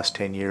PORAC the last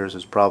 10 years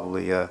has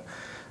probably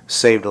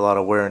saved a lot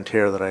of wear and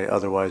tear that I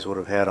otherwise would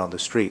have had on the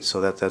street.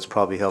 So that's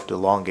probably helped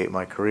elongate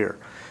my career.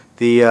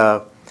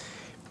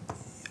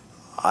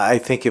 I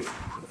think if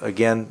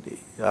again,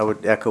 I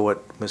would echo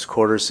what Ms.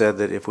 Corder said,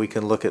 that if we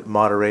can look at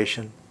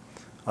moderation,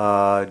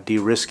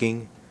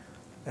 de-risking,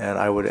 and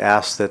I would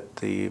ask that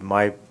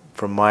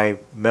from my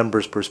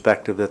members'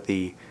 perspective, that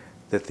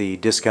the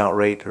discount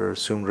rate or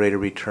assumed rate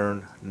of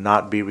return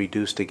not be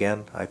reduced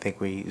again. I think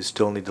we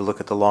still need to look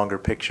at the longer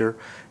picture,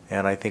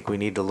 and I think we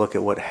need to look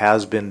at what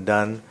has been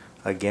done.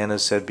 Again,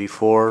 as said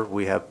before,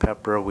 we have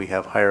PEPRA, we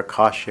have higher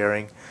cost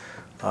sharing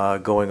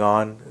going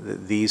on.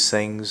 These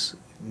things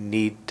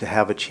need to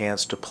have a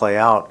chance to play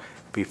out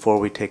before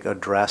we take a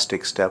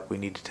drastic step. We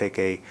need to take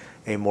a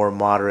more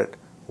moderate,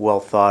 well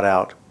thought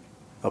out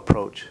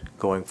approach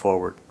going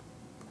forward.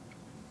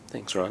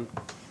 Thanks, Ron.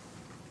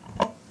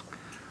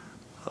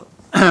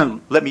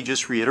 Let me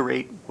just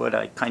reiterate what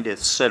I kind of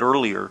said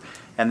earlier,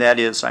 and that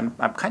is I'm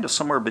kind of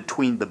somewhere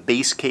between the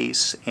base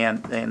case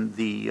and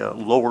the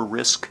lower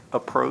risk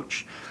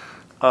approach.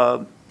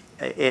 And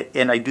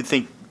I do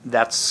think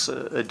that's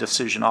a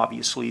decision,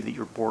 obviously, that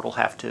your board will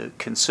have to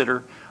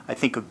consider. I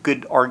think a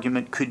good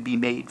argument could be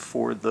made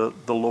for the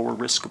lower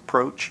risk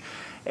approach.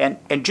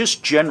 And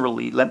just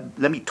generally, let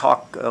me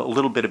talk a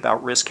little bit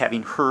about risk,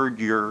 having heard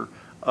your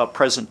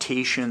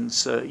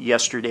presentations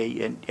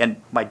yesterday,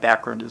 and my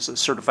background is a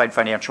certified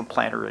financial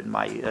planner, and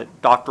my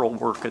doctoral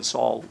work is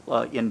all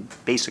in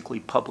basically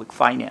public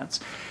finance.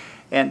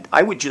 And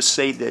I would just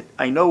say that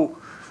I know,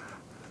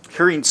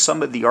 hearing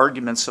some of the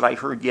arguments that I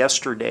heard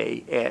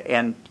yesterday,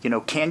 and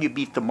can you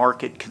beat the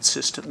market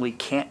consistently?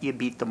 Can't you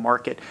beat the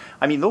market?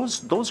 I mean,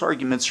 those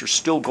arguments are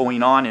still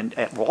going on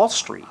at Wall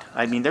Street.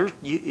 I mean,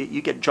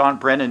 you get John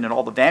Brennan and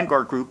all the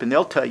Vanguard group, and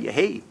they'll tell you,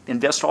 hey,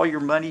 invest all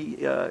your money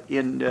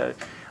in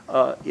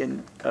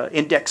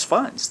index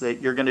funds,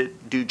 that you're going to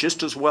do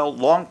just as well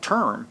long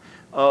term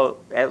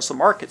as the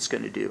market's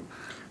going to do.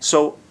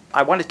 So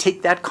I want to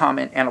take that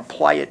comment and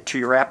apply it to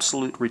your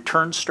absolute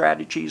return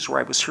strategies, where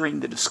I was hearing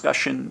the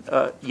discussion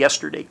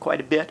yesterday quite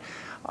a bit.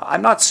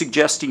 I'm not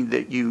suggesting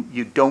that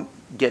you don't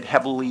get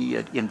heavily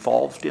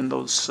involved in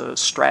those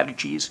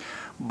strategies,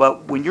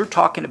 but when you're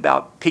talking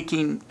about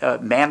picking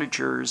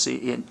managers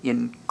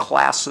in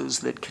classes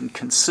that can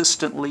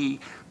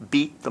consistently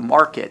beat the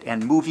market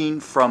and moving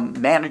from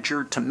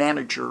manager to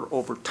manager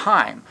over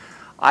time,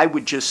 I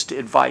would just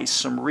advise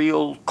some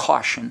real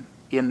caution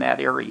in that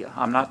area.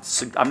 I'm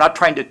not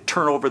trying to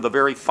turn over the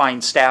very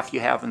fine staff you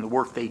have and the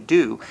work they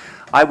do.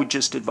 I would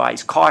just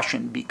advise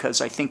caution,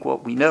 because I think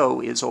what we know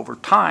is over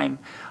time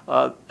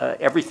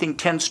everything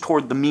tends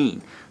toward the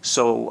mean.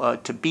 So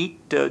to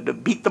beat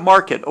the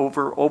market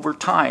over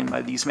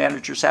time, these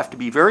managers have to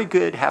be very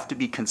good, have to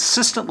be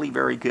consistently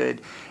very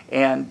good,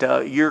 and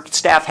your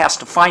staff has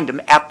to find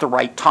them at the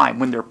right time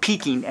when they're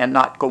peaking and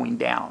not going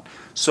down.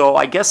 So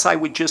I guess I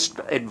would just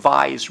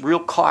advise real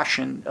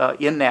caution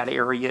in that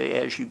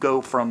area as you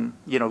go from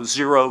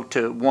 0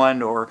 to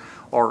 1 or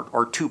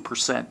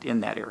 2% in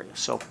that area.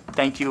 So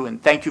thank you,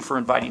 and thank you for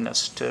inviting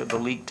us to the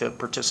league to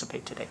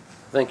participate today.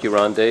 Thank you,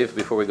 Ron. Dave,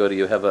 before we go to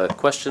you, have a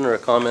question or a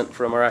comment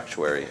from our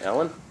actuary.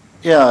 Alan?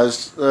 Yeah,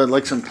 I'd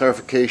like some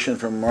clarification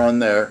from Ron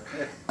there.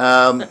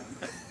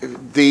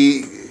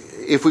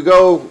 If we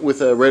go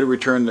with a rate of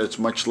return that's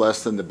much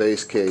less than the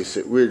base case,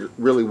 it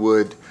really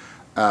would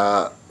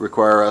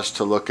require us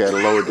to look at a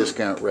lower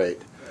discount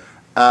rate.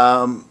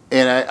 And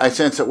I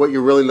sense that what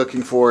you're really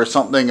looking for is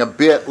something a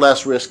bit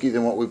less risky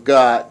than what we've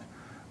got,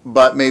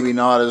 but maybe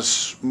not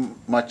as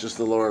much as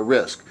the lower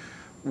risk.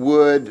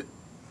 Would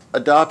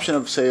adoption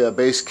of, say, a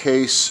base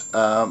case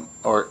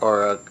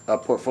or a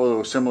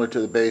portfolio similar to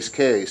the base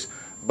case,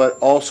 but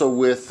also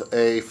with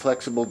a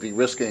flexible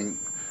de-risking,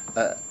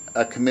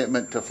 a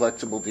commitment to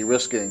flexible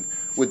de-risking,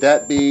 would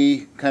that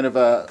be kind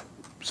of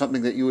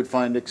something that you would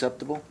find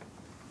acceptable?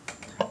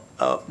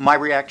 My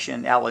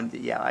reaction, Alan,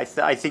 yeah,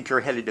 I think you're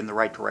headed in the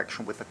right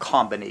direction with a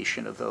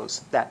combination of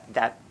those.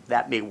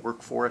 That may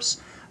work for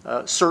us.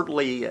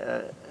 Certainly,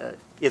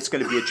 it's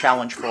going to be a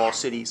challenge for all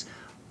cities,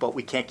 but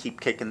we can't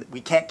kick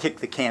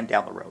the can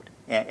down the road.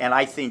 And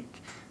I think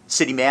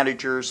city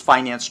managers,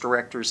 finance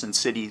directors, and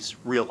cities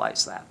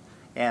realize that.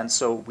 And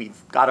so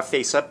we've got to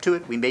face up to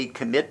it. We made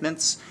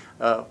commitments.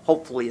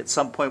 Hopefully, at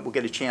some point, we'll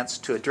get a chance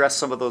to address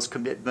some of those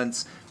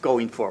commitments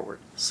going forward.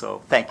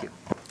 So, thank you.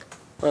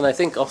 And I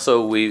think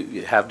also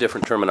we have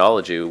different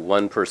terminology.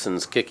 One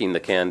person's kicking the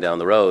can down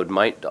the road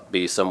might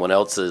be someone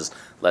else's,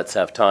 let's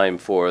have time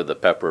for the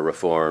PEPRA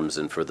reforms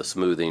and for the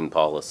smoothing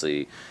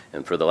policy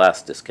and for the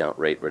last discount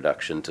rate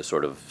reduction to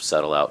sort of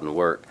settle out and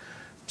work.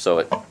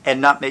 So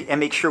and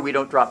make sure we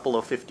don't drop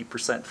below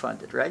 50%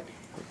 funded, right?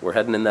 We're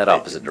heading in that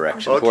opposite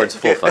direction, towards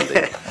full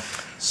funding.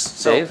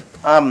 So, Dave?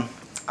 I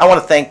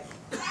want to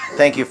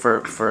thank you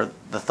for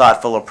the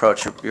thoughtful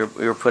approach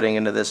you're putting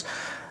into this.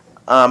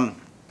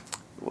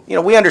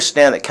 We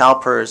understand that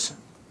CalPERS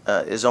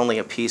is only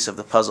a piece of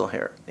the puzzle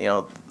here.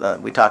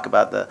 We talk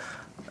about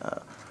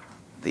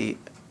the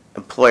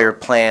employer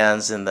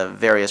plans and the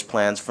various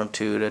plans from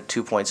 2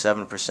 to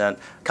 2.7%.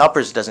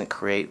 CalPERS doesn't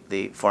create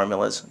the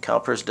formulas.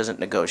 CalPERS doesn't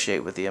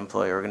negotiate with the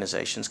employer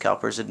organizations.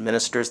 CalPERS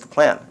administers the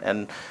plan.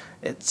 And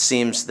it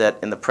seems that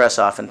in the press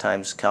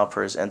oftentimes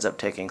CalPERS ends up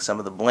taking some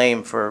of the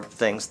blame for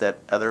things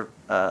that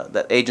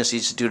that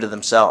agencies do to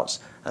themselves.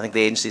 I think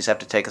the agencies have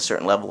to take a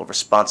certain level of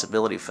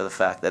responsibility for the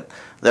fact that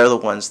they're the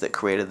ones that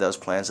created those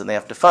plans and they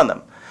have to fund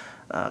them.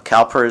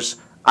 CalPERS,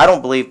 I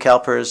don't believe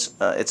CalPERS,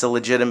 it's a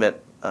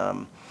legitimate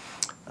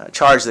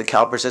charge that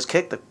CalPERS has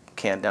kicked the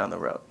can down the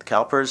road.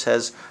 CalPERS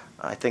has,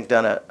 I think,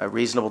 done a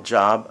reasonable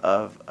job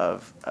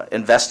of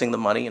investing the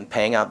money and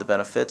paying out the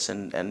benefits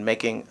and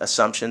making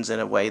assumptions in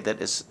a way that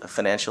is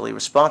financially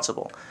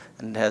responsible,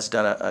 and has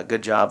done a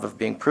good job of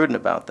being prudent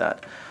about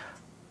that.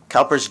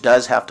 CalPERS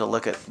does have to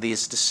look at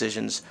these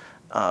decisions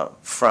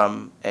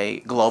from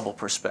a global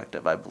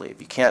perspective, I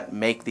believe. You can't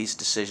make these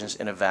decisions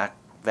in a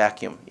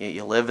vacuum.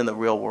 You live in the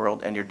real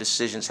world, and your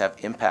decisions have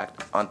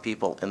impact on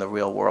people in the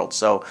real world.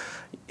 So,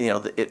 you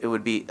know, it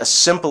would be a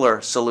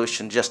simpler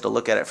solution just to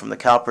look at it from the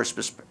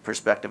CalPERS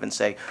perspective and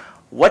say,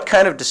 what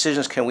kind of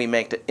decisions can we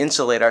make to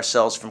insulate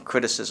ourselves from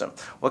criticism?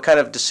 What kind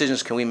of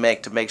decisions can we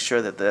make to make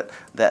sure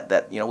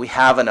that you know, we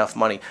have enough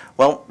money?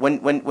 Well,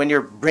 when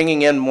you're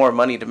bringing in more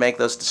money to make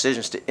those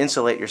decisions to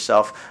insulate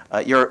yourself,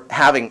 you're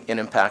having an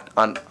impact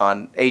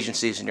on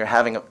agencies, and you're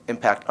having an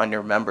impact on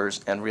your members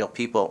and real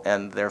people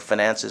and their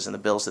finances and the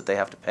bills that they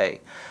have to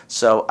pay.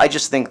 So I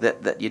just think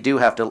that you do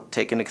have to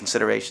take into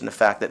consideration the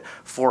fact that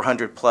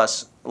 400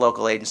 plus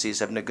local agencies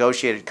have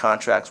negotiated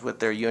contracts with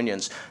their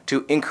unions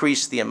to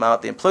increase the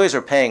amount the employees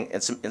are paying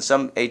in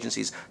some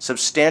agencies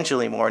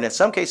substantially more, and in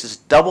some cases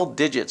double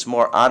digits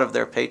more out of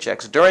their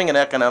paychecks during an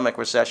economic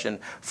recession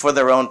for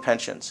their own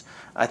pensions.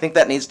 I think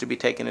that needs to be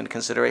taken into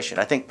consideration.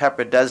 I think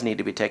PEPRA does need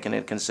to be taken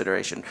into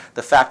consideration.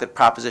 The fact that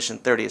Proposition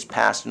 30 is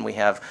passed and we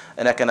have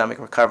an economic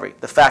recovery.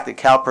 The fact that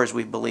CalPERS,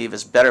 we believe,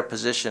 is better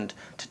positioned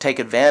to take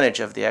advantage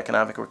of the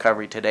economic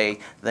recovery today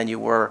than you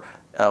were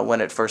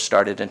when it first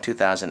started in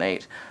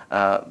 2008.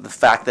 The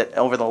fact that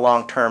over the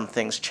long term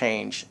things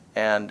change,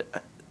 and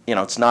you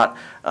know, it's not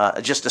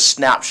just a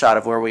snapshot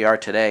of where we are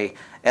today.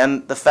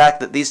 And the fact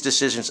that these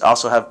decisions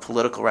also have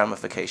political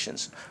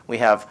ramifications. We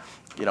have,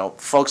 you know,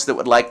 folks that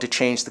would like to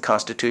change the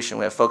Constitution.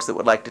 We have folks that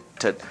would like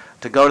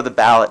to go to the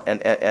ballot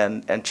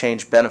and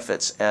change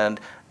benefits. And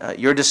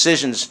your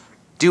decisions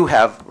do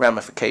have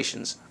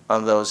ramifications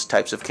on those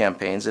types of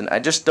campaigns. And I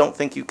just don't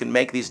think you can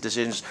make these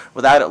decisions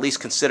without at least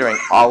considering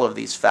all of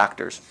these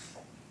factors.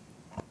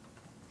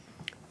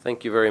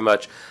 Thank you very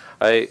much.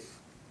 I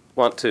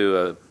want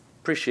to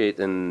appreciate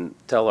and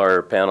tell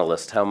our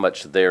panelists how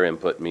much their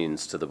input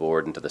means to the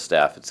board and to the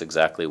staff. It's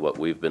exactly what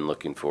we've been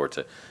looking for,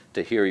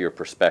 to hear your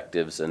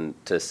perspectives and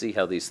to see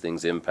how these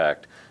things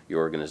impact your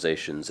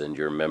organizations and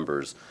your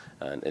members.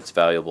 And it's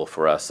valuable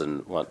for us,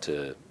 and want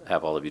to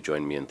have all of you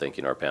join me in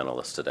thanking our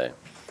panelists today.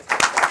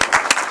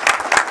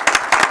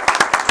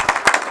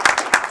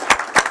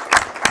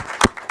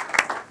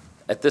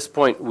 At this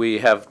point, we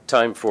have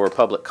time for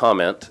public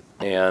comment,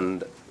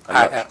 and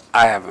I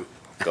have them.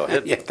 Go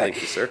ahead. Yeah,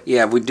 thank you, sir.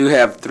 Yeah, we do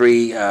have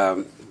three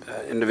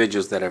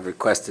individuals that have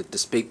requested to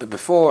speak, but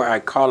before I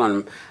call on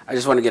them, I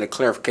just want to get a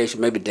clarification.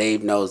 Maybe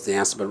Dave knows the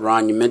answer, but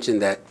Ron, you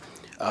mentioned that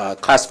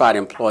classified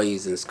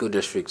employees in school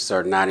districts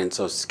are not in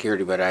Social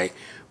Security, but I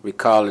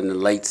recall in the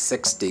late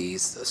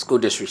 60s, school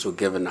districts were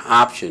given the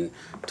option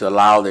to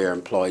allow their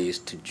employees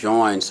to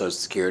join Social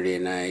Security,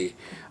 and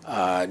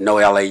no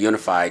LA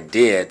Unified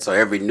did, so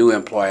every new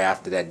employee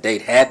after that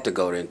date had to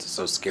go into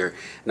Social Security.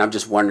 And I'm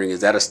just wondering,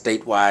 is that a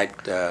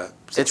statewide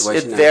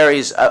situation? It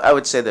varies. I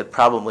would say that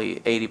probably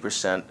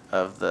 80%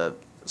 of the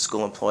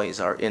school employees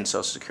are in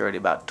Social Security,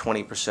 about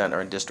 20%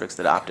 are in districts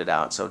that opted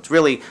out. So it's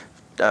really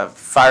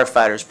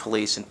firefighters,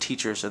 police, and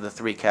teachers are the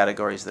three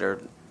categories that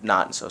are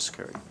not in Social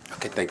Security.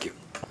 Okay, thank you.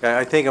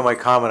 I think in my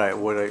comment,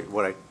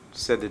 what I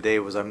said today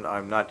was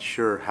I'm not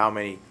sure how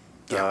many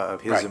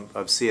of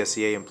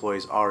CSEA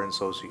employees are in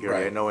Social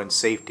Security. Right. I know in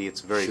safety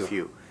it's very Sure.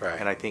 few, Right.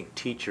 and I think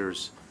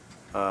teachers,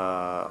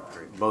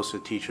 most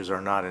of the teachers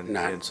are not in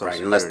Social Right,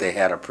 Security. unless they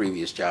had a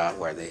previous job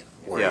where they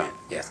were Yeah. in.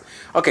 Yes.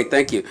 Okay,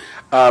 thank you.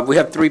 We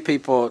have three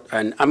people,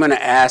 and I'm going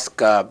to ask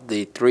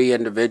the three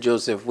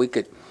individuals if we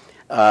could,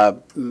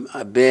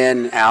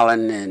 Ben,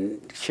 Alan,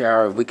 and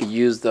Cheryl, if we could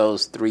use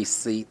those 3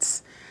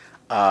 seats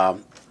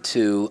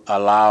to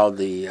allow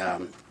the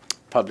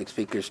public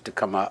speakers to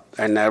come up,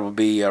 and that will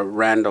be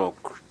Randall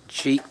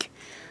Cheek,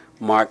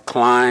 Mark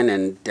Klein,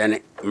 and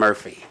Denick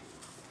Murphy.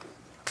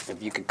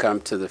 If you could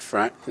come to the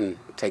front and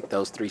take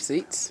those 3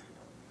 seats.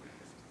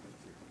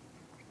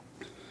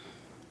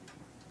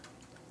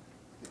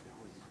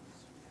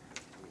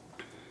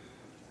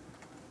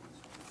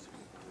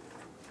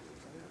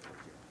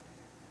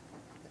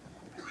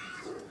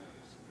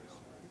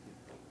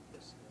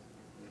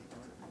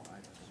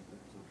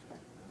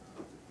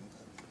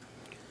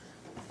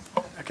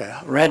 Okay,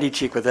 Randy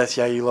Cheek with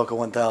SEIU Local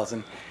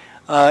 1000.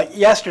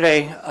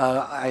 Yesterday,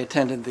 I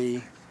attended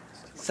the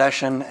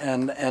session,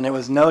 and it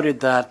was noted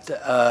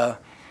that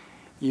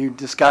you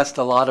discussed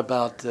a lot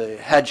about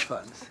hedge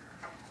funds.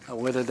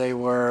 whether they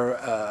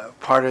were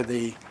part of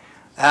the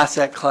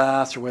asset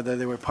class or whether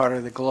they were part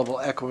of the global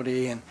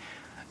equity.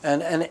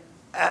 And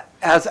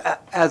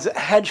as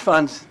hedge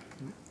funds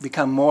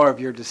become more of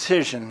your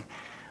decision,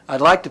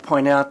 I'd like to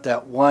point out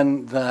that,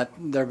 one, that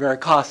they're very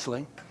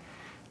costly.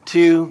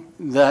 Two,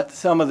 that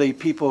some of the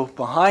people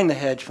behind the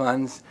hedge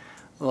funds,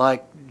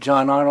 like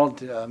John Arnold,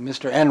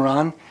 Mr.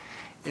 Enron,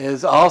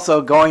 is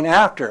also going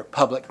after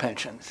public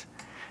pensions.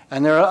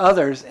 And there are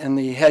others in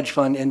the hedge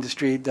fund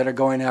industry that are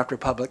going after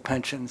public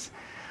pensions.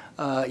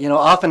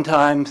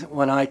 Oftentimes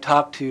when I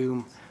talk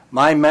to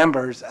my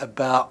members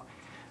about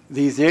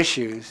these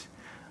issues,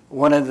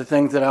 one of the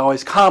things that I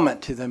always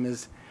comment to them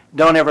is,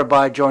 don't ever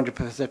buy Georgia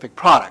Pacific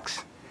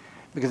products.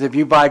 Because if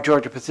you buy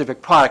Georgia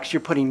Pacific products,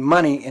 you're putting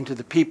money into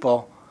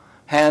the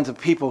hands of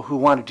people who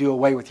want to do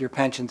away with your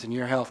pensions and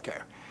your health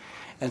care.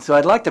 And so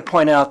I'd like to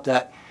point out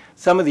that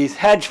some of these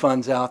hedge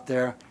funds out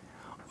there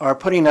are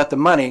putting up the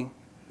money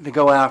to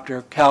go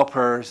after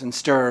CalPERS and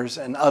STRS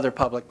and other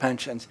public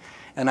pensions.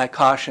 And I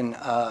caution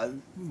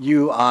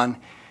you on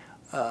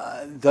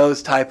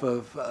those type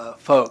of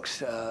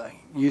folks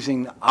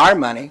using our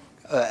money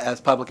as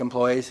public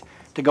employees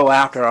to go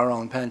after our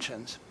own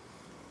pensions.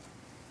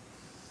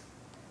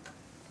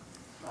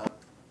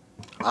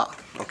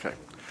 Okay.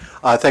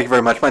 Thank you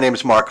very much. My name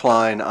is Mark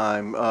Klein.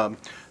 I'm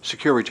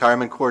Secure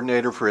Retirement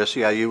Coordinator for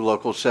SEIU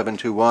Local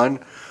 721.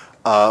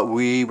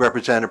 We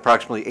represent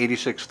approximately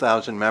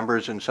 86,000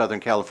 members in Southern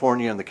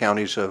California in the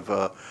counties of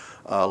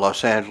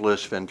Los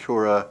Angeles,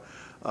 Ventura,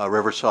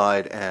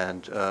 Riverside,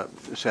 and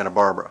Santa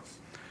Barbara.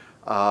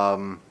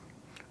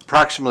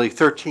 Approximately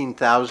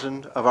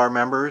 13,000 of our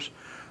members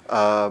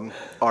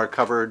are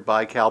covered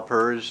by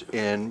CalPERS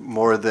in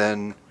more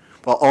than,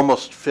 well,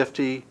 almost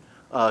 50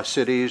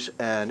 cities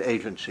and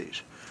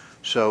agencies.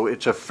 So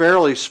it's a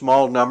fairly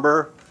small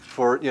number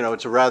for,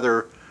 it's a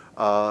rather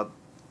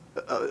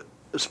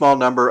small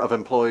number of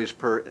employees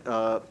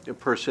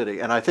per city.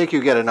 And I think you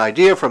get an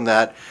idea from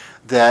that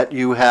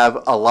you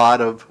have a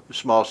lot of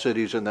small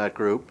cities in that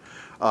group.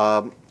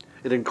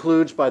 It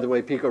includes, by the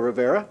way, Pico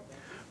Rivera.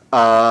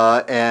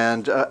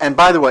 And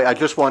by the way, I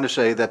just want to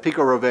say that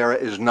Pico Rivera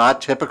is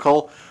not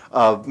typical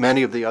of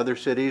many of the other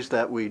cities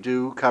that we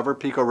do cover.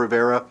 Pico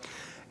Rivera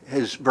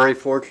is very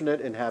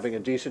fortunate in having a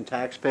decent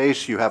tax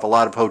base. You have a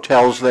lot of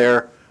hotels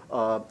there,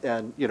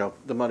 and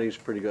the money's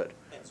pretty good.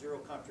 And zero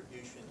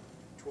contribution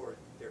toward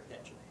their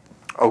pension.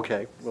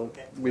 Okay, well,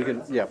 we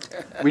can,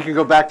 we can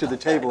go back to the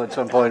table at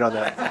some point on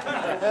that.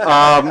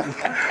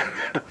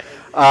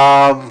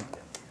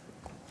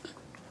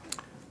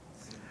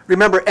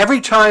 Remember, every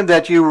time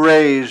that you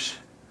raise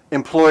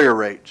employer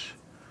rates,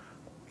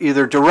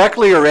 either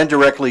directly or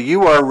indirectly,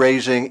 you are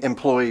raising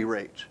employee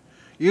rates.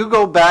 You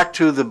go back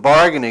to the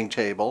bargaining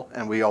table,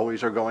 and we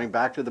always are going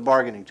back to the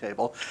bargaining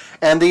table,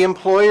 and the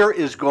employer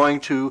is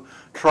going to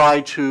try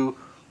to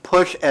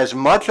push as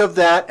much of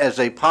that as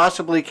they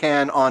possibly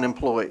can on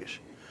employees.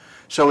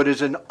 So it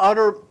is an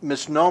utter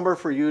misnomer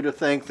for you to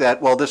think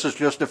that, well, this is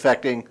just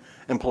affecting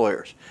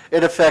employers.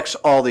 It affects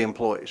all the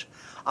employees.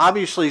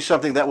 Obviously,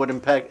 something that would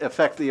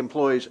affect the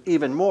employees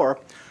even more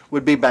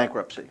would be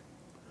bankruptcy.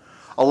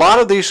 A lot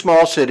of these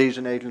small cities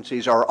and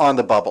agencies are on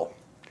the bubble.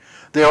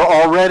 They're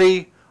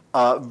already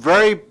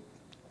very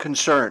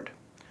concerned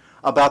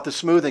about the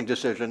smoothing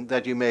decision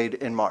that you made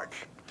in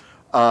March.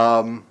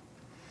 And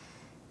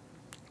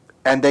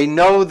they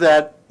know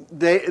that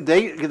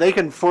they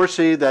can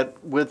foresee that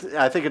with,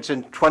 I think it's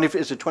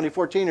is it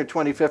 2014 or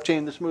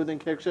 2015 the smoothing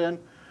kicks in?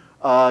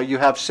 You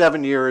have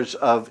 7 years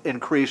of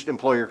increased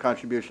employer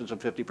contributions of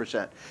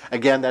 50%.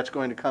 Again, that's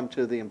going to come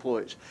to the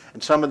employees.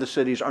 And some of the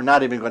cities are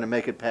not even going to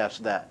make it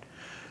past that.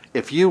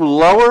 If you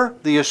lower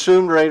the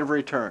assumed rate of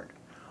return,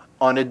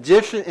 in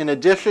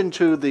addition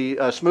to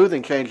the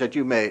smoothing change that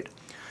you made,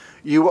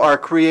 you are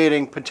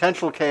creating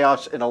potential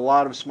chaos in a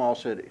lot of small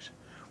cities,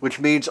 which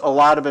means a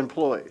lot of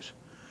employees.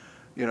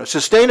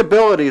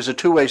 Sustainability is a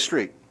two-way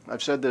street.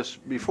 I've said this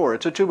before.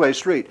 It's a two-way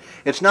street.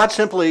 It's not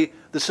simply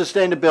the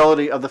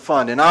sustainability of the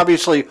fund. And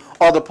obviously,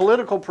 all the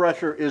political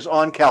pressure is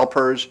on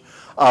CalPERS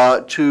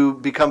to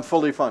become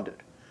fully funded.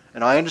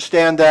 And I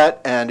understand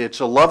that, and it's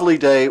a lovely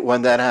day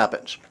when that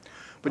happens.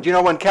 But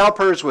when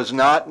CalPERS was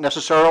not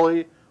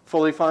necessarily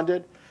fully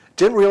funded,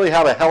 didn't really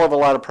have a hell of a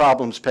lot of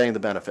problems paying the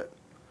benefit.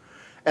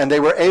 And they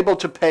were able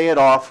to pay it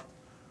off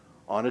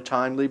on a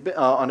timely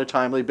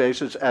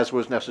basis as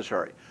was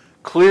necessary.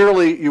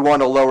 Clearly, you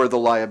want to lower the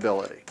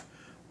liability.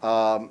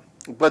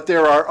 But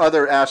there are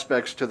other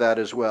aspects to that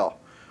as well.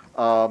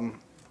 Let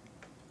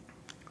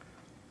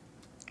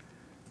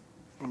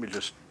me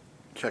just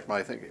check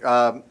my thinking.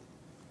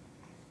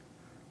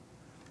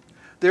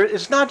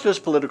 It's not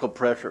just political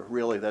pressure,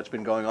 really, that's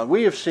been going on.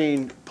 We have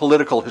seen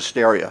political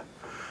hysteria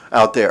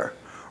out there,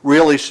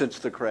 really, since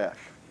the crash.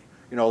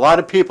 A lot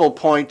of people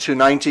point to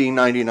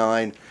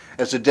 1999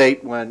 as a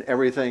date when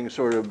everything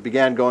sort of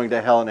began going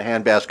to hell in a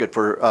handbasket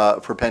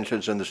for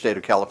pensions in the state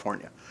of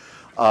California.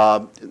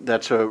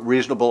 That's a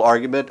reasonable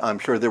argument. I'm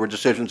sure there were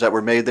decisions that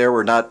were made there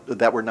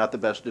that were not the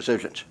best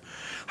decisions.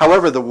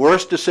 However, the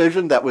worst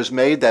decision that was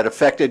made that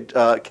affected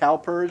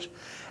CalPERS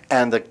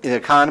and the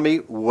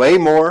economy way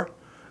more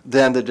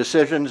than the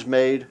decisions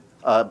made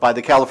by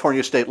the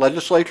California State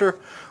Legislature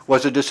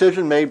was a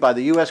decision made by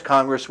the U.S.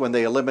 Congress when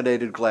they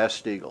eliminated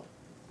Glass-Steagall.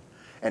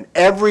 And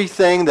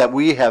everything that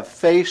we have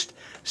faced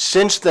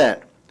since then,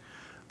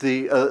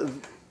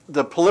 the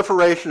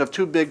proliferation of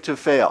too big to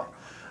fail,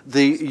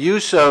 the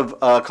use of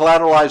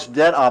collateralized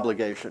debt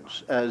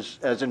obligations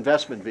as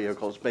investment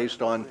vehicles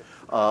based on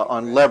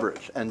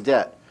leverage and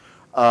debt,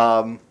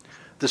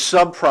 the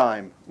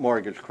subprime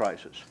mortgage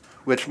crisis,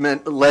 which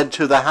led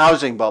to the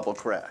housing bubble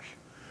crash,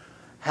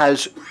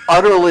 has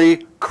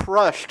utterly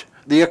crushed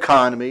the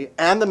economy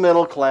and the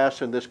middle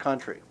class in this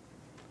country.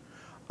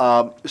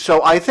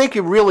 So I think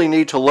you really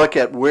need to look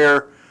at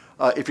where,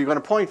 if you're going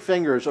to point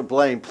fingers of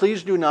blame,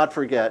 please do not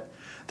forget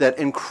that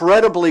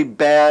incredibly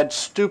bad,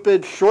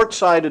 stupid,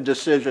 short-sighted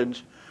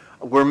decisions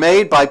were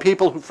made by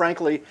people who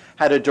frankly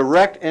had a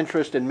direct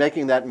interest in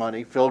making that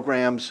money. Phil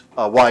Graham's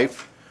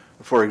wife,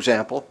 for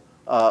example,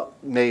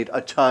 made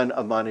a ton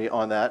of money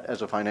on that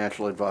as a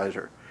financial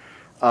advisor.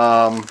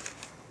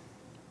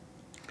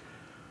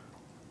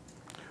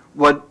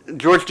 What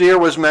George Deere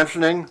was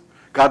mentioning,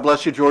 God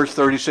bless you, George,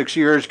 36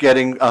 years,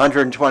 getting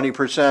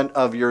 120%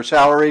 of your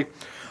salary.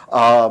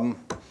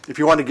 If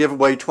you want to give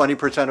away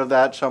 20% of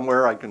that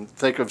somewhere, I can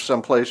think of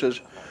some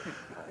places.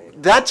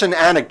 That's an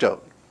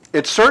anecdote.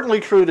 It's certainly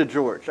true to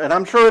George, and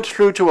I'm sure it's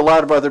true to a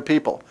lot of other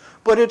people,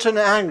 but it's an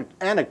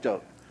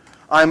anecdote.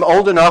 I'm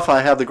old enough,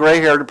 I have the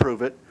gray hair to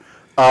prove it,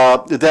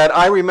 that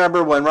I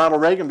remember when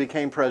Ronald Reagan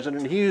became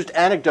president, he used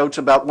anecdotes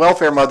about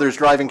welfare mothers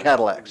driving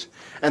Cadillacs,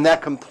 and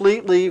that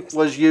completely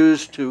was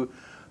used to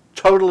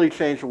totally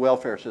change the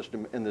welfare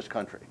system in this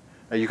country.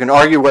 Now, you can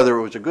argue whether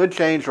it was a good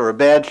change or a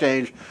bad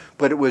change,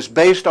 but it was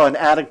based on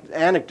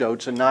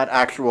anecdotes and not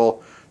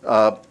actual,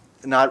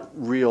 not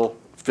real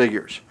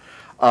figures.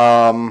 There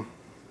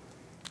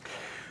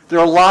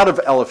are a lot of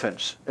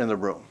elephants in the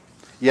room.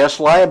 Yes,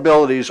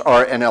 liabilities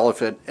are an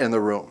elephant in the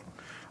room,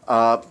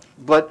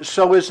 but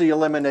so is the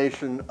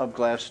elimination of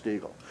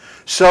Glass-Steagall.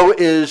 So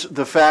is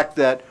the fact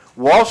that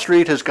Wall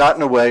Street has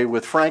gotten away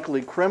with,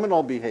 frankly,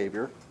 criminal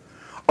behavior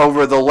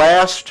over the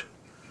last,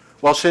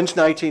 well, since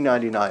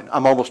 1999.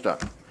 I'm almost done.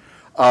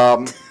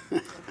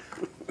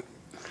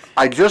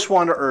 I just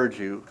want to urge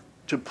you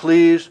to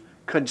please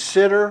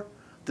consider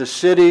the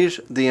cities,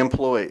 the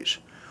employees.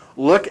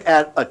 Look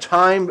at a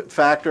time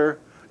factor.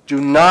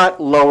 Do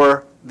not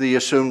lower the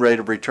assumed rate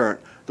of return.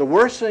 The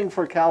worst thing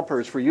for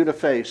CalPERS for you to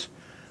face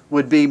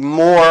would be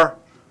more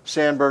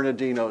San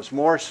Bernardinos,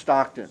 more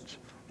Stocktons,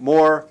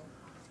 more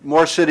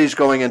cities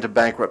going into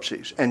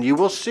bankruptcies. And you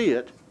will see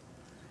it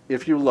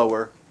if you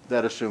lower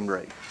that assumed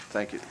rate.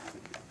 Thank you.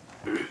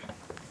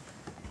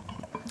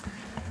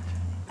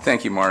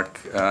 Thank you, Mark.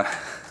 I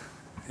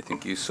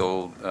think you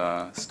stole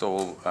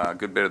a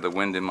good bit of the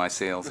wind in my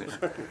sails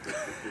here.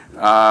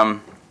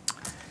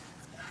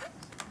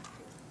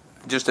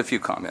 Just a few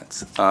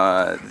comments.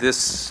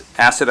 This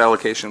asset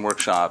allocation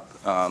workshop,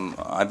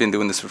 I've been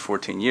doing this for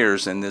 14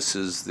 years, and this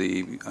is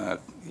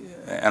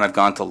and I've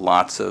gone to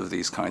lots of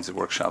these kinds of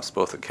workshops,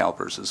 both at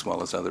CalPERS as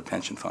well as other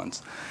pension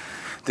funds.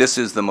 This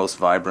is the most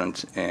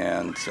vibrant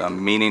and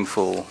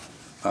meaningful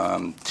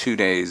 2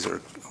 days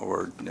or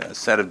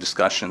set of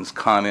discussions,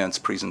 comments,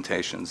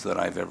 presentations that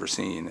I've ever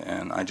seen.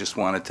 And I just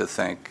wanted to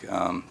thank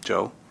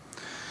Joe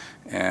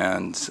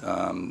and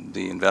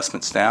the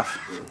investment staff,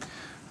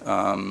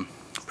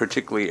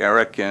 particularly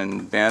Eric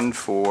and Ben,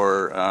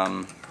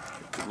 for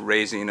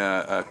raising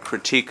a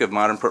critique of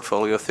modern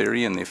portfolio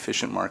theory and the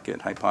efficient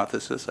market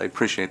hypothesis. I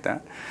appreciate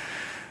that.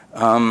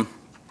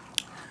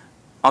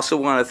 Also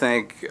want to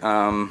thank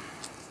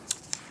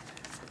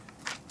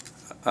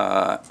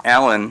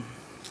Alan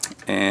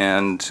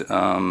and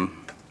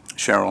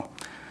Cheryl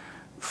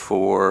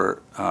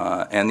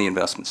and the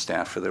investment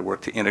staff for their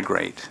work to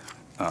integrate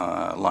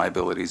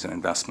liabilities and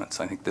investments.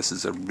 I think this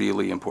is a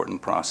really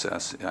important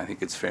process. I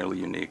think it's fairly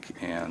unique,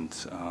 and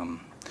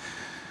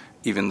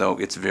even though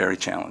it's very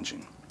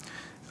challenging.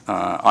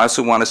 I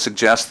also want to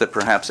suggest that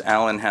perhaps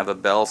Alan have a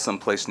bell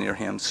someplace near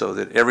him so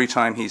that every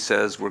time he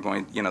says we're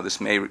going, this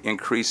may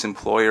increase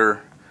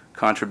employer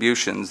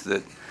contributions,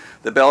 that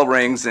the bell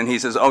rings and he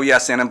says, oh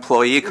yes, and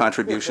employee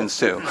contributions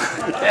too.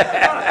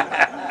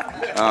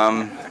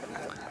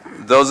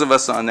 Those of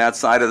us on that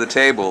side of the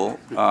table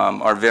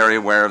are very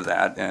aware of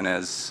that, and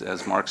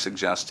as Mark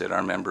suggested,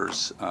 our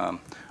members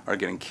are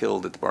getting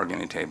killed at the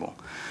bargaining table.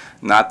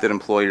 Not that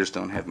employers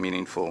don't have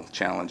meaningful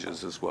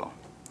challenges as well.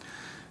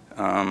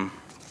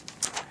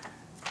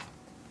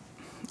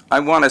 I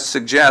want to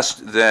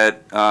suggest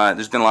that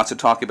there's been lots of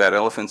talk about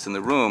elephants in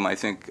the room. I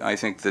think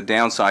the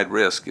downside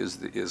risk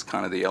is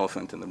kind of the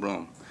elephant in the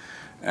room,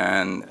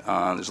 and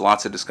there's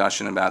lots of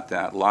discussion about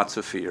that, lots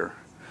of fear.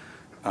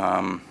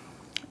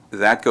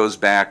 That goes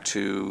back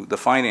to the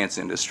finance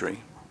industry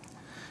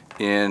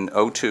in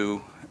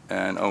 2002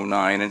 and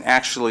 2009, and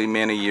actually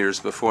many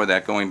years before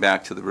that, going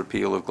back to the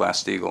repeal of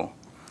Glass-Steagall,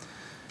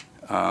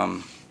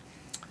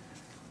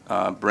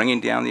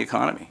 bringing down the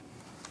economy.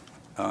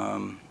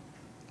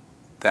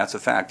 that's a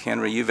fact.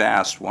 Henry, you've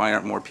asked, why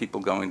aren't more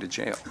people going to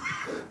jail?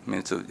 I mean,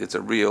 it's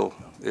a real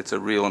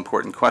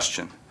important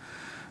question.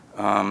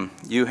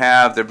 There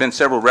have been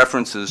several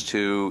references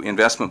to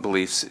investment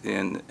beliefs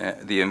in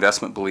the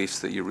investment beliefs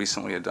that you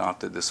recently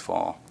adopted this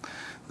fall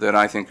that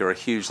I think are a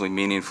hugely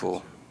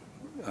meaningful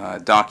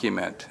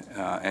document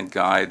and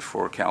guide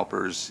for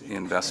CalPERS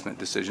investment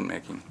decision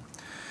making.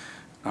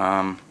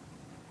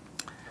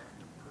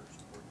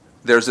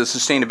 There's a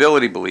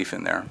sustainability belief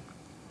in there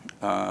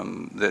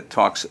that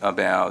talks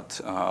about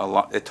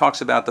it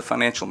talks about the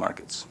financial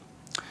markets,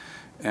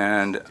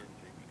 and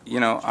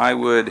I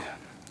would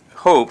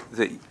hope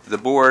that the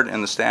board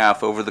and the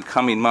staff over the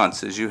coming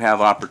months, as you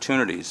have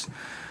opportunities,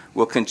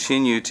 will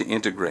continue to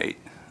integrate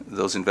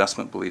those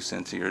investment beliefs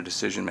into your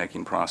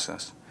decision-making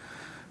process.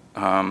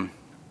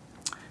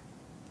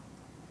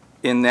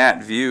 In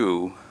that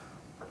view,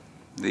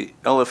 the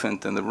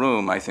elephant in the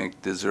room, I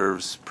think,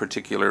 deserves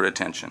particular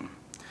attention.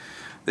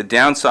 The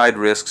downside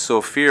risk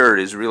so feared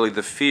is really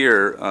the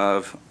fear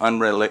of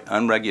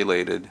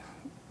unregulated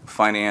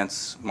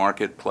finance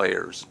market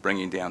players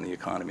bringing down the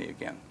economy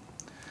again.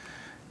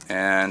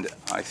 And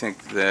I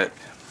think that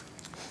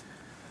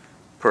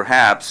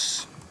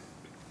perhaps,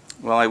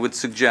 well, I would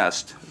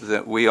suggest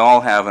that we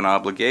all have an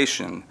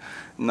obligation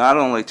not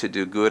only to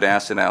do good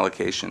asset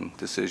allocation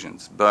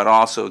decisions, but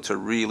also to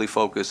really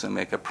focus and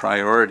make a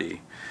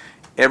priority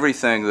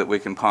everything that we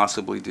can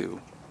possibly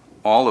do,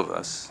 all of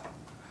us.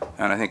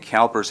 And I think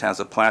CalPERS has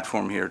a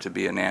platform here to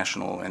be a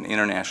national and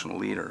international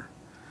leader,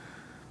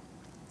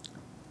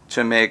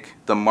 to make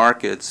the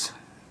markets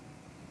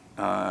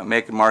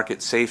make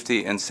market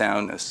safety and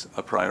soundness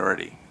a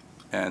priority.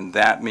 And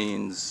that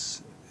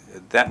means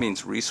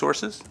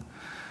resources.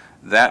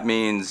 That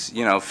means,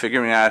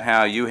 figuring out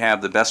how you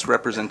have the best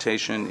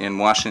representation in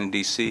Washington,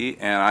 D.C.,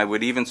 and I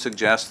would even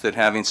suggest that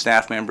having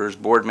staff members,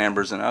 board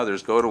members, and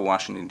others go to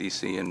Washington,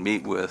 D.C. and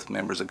meet with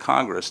members of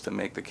Congress to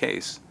make the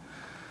case.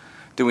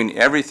 Doing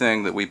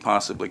everything that we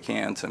possibly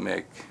can to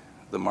make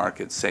the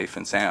market safe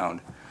and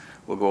sound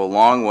will go a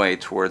long way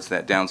towards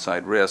that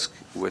downside risk,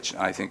 which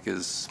I think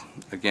is,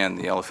 again,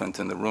 the elephant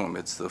in the room.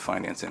 It's the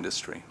finance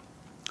industry.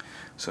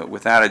 So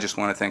with that, I just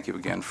want to thank you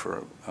again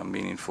for a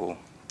meaningful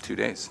 2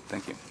 days.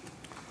 Thank you.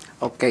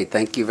 Okay,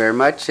 thank you very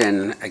much.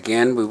 And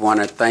again, we want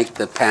to thank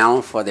the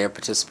panel for their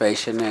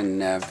participation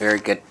and very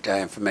good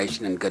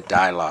information and good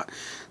dialogue.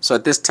 So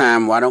at this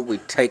time, why don't we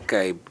take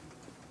a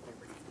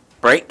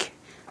break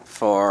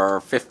for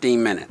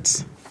 15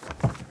 minutes.